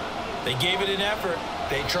over. They gave it an effort.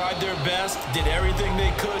 They tried their best, did everything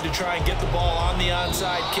they could to try and get the ball on the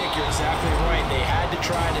onside kick. You're exactly right. They had to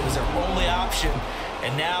try it. It was their only option.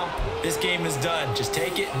 And now this game is done. Just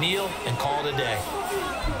take it, kneel, and call it a day.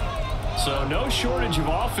 So no shortage of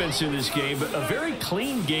offense in this game, but a very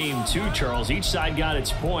clean game too, Charles. Each side got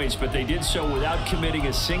its points, but they did so without committing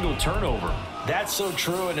a single turnover. That's so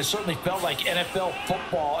true, and it certainly felt like NFL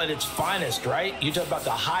football at its finest, right? You talk about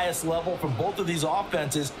the highest level from both of these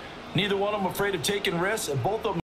offenses. Neither one of them afraid of taking risks, and both of them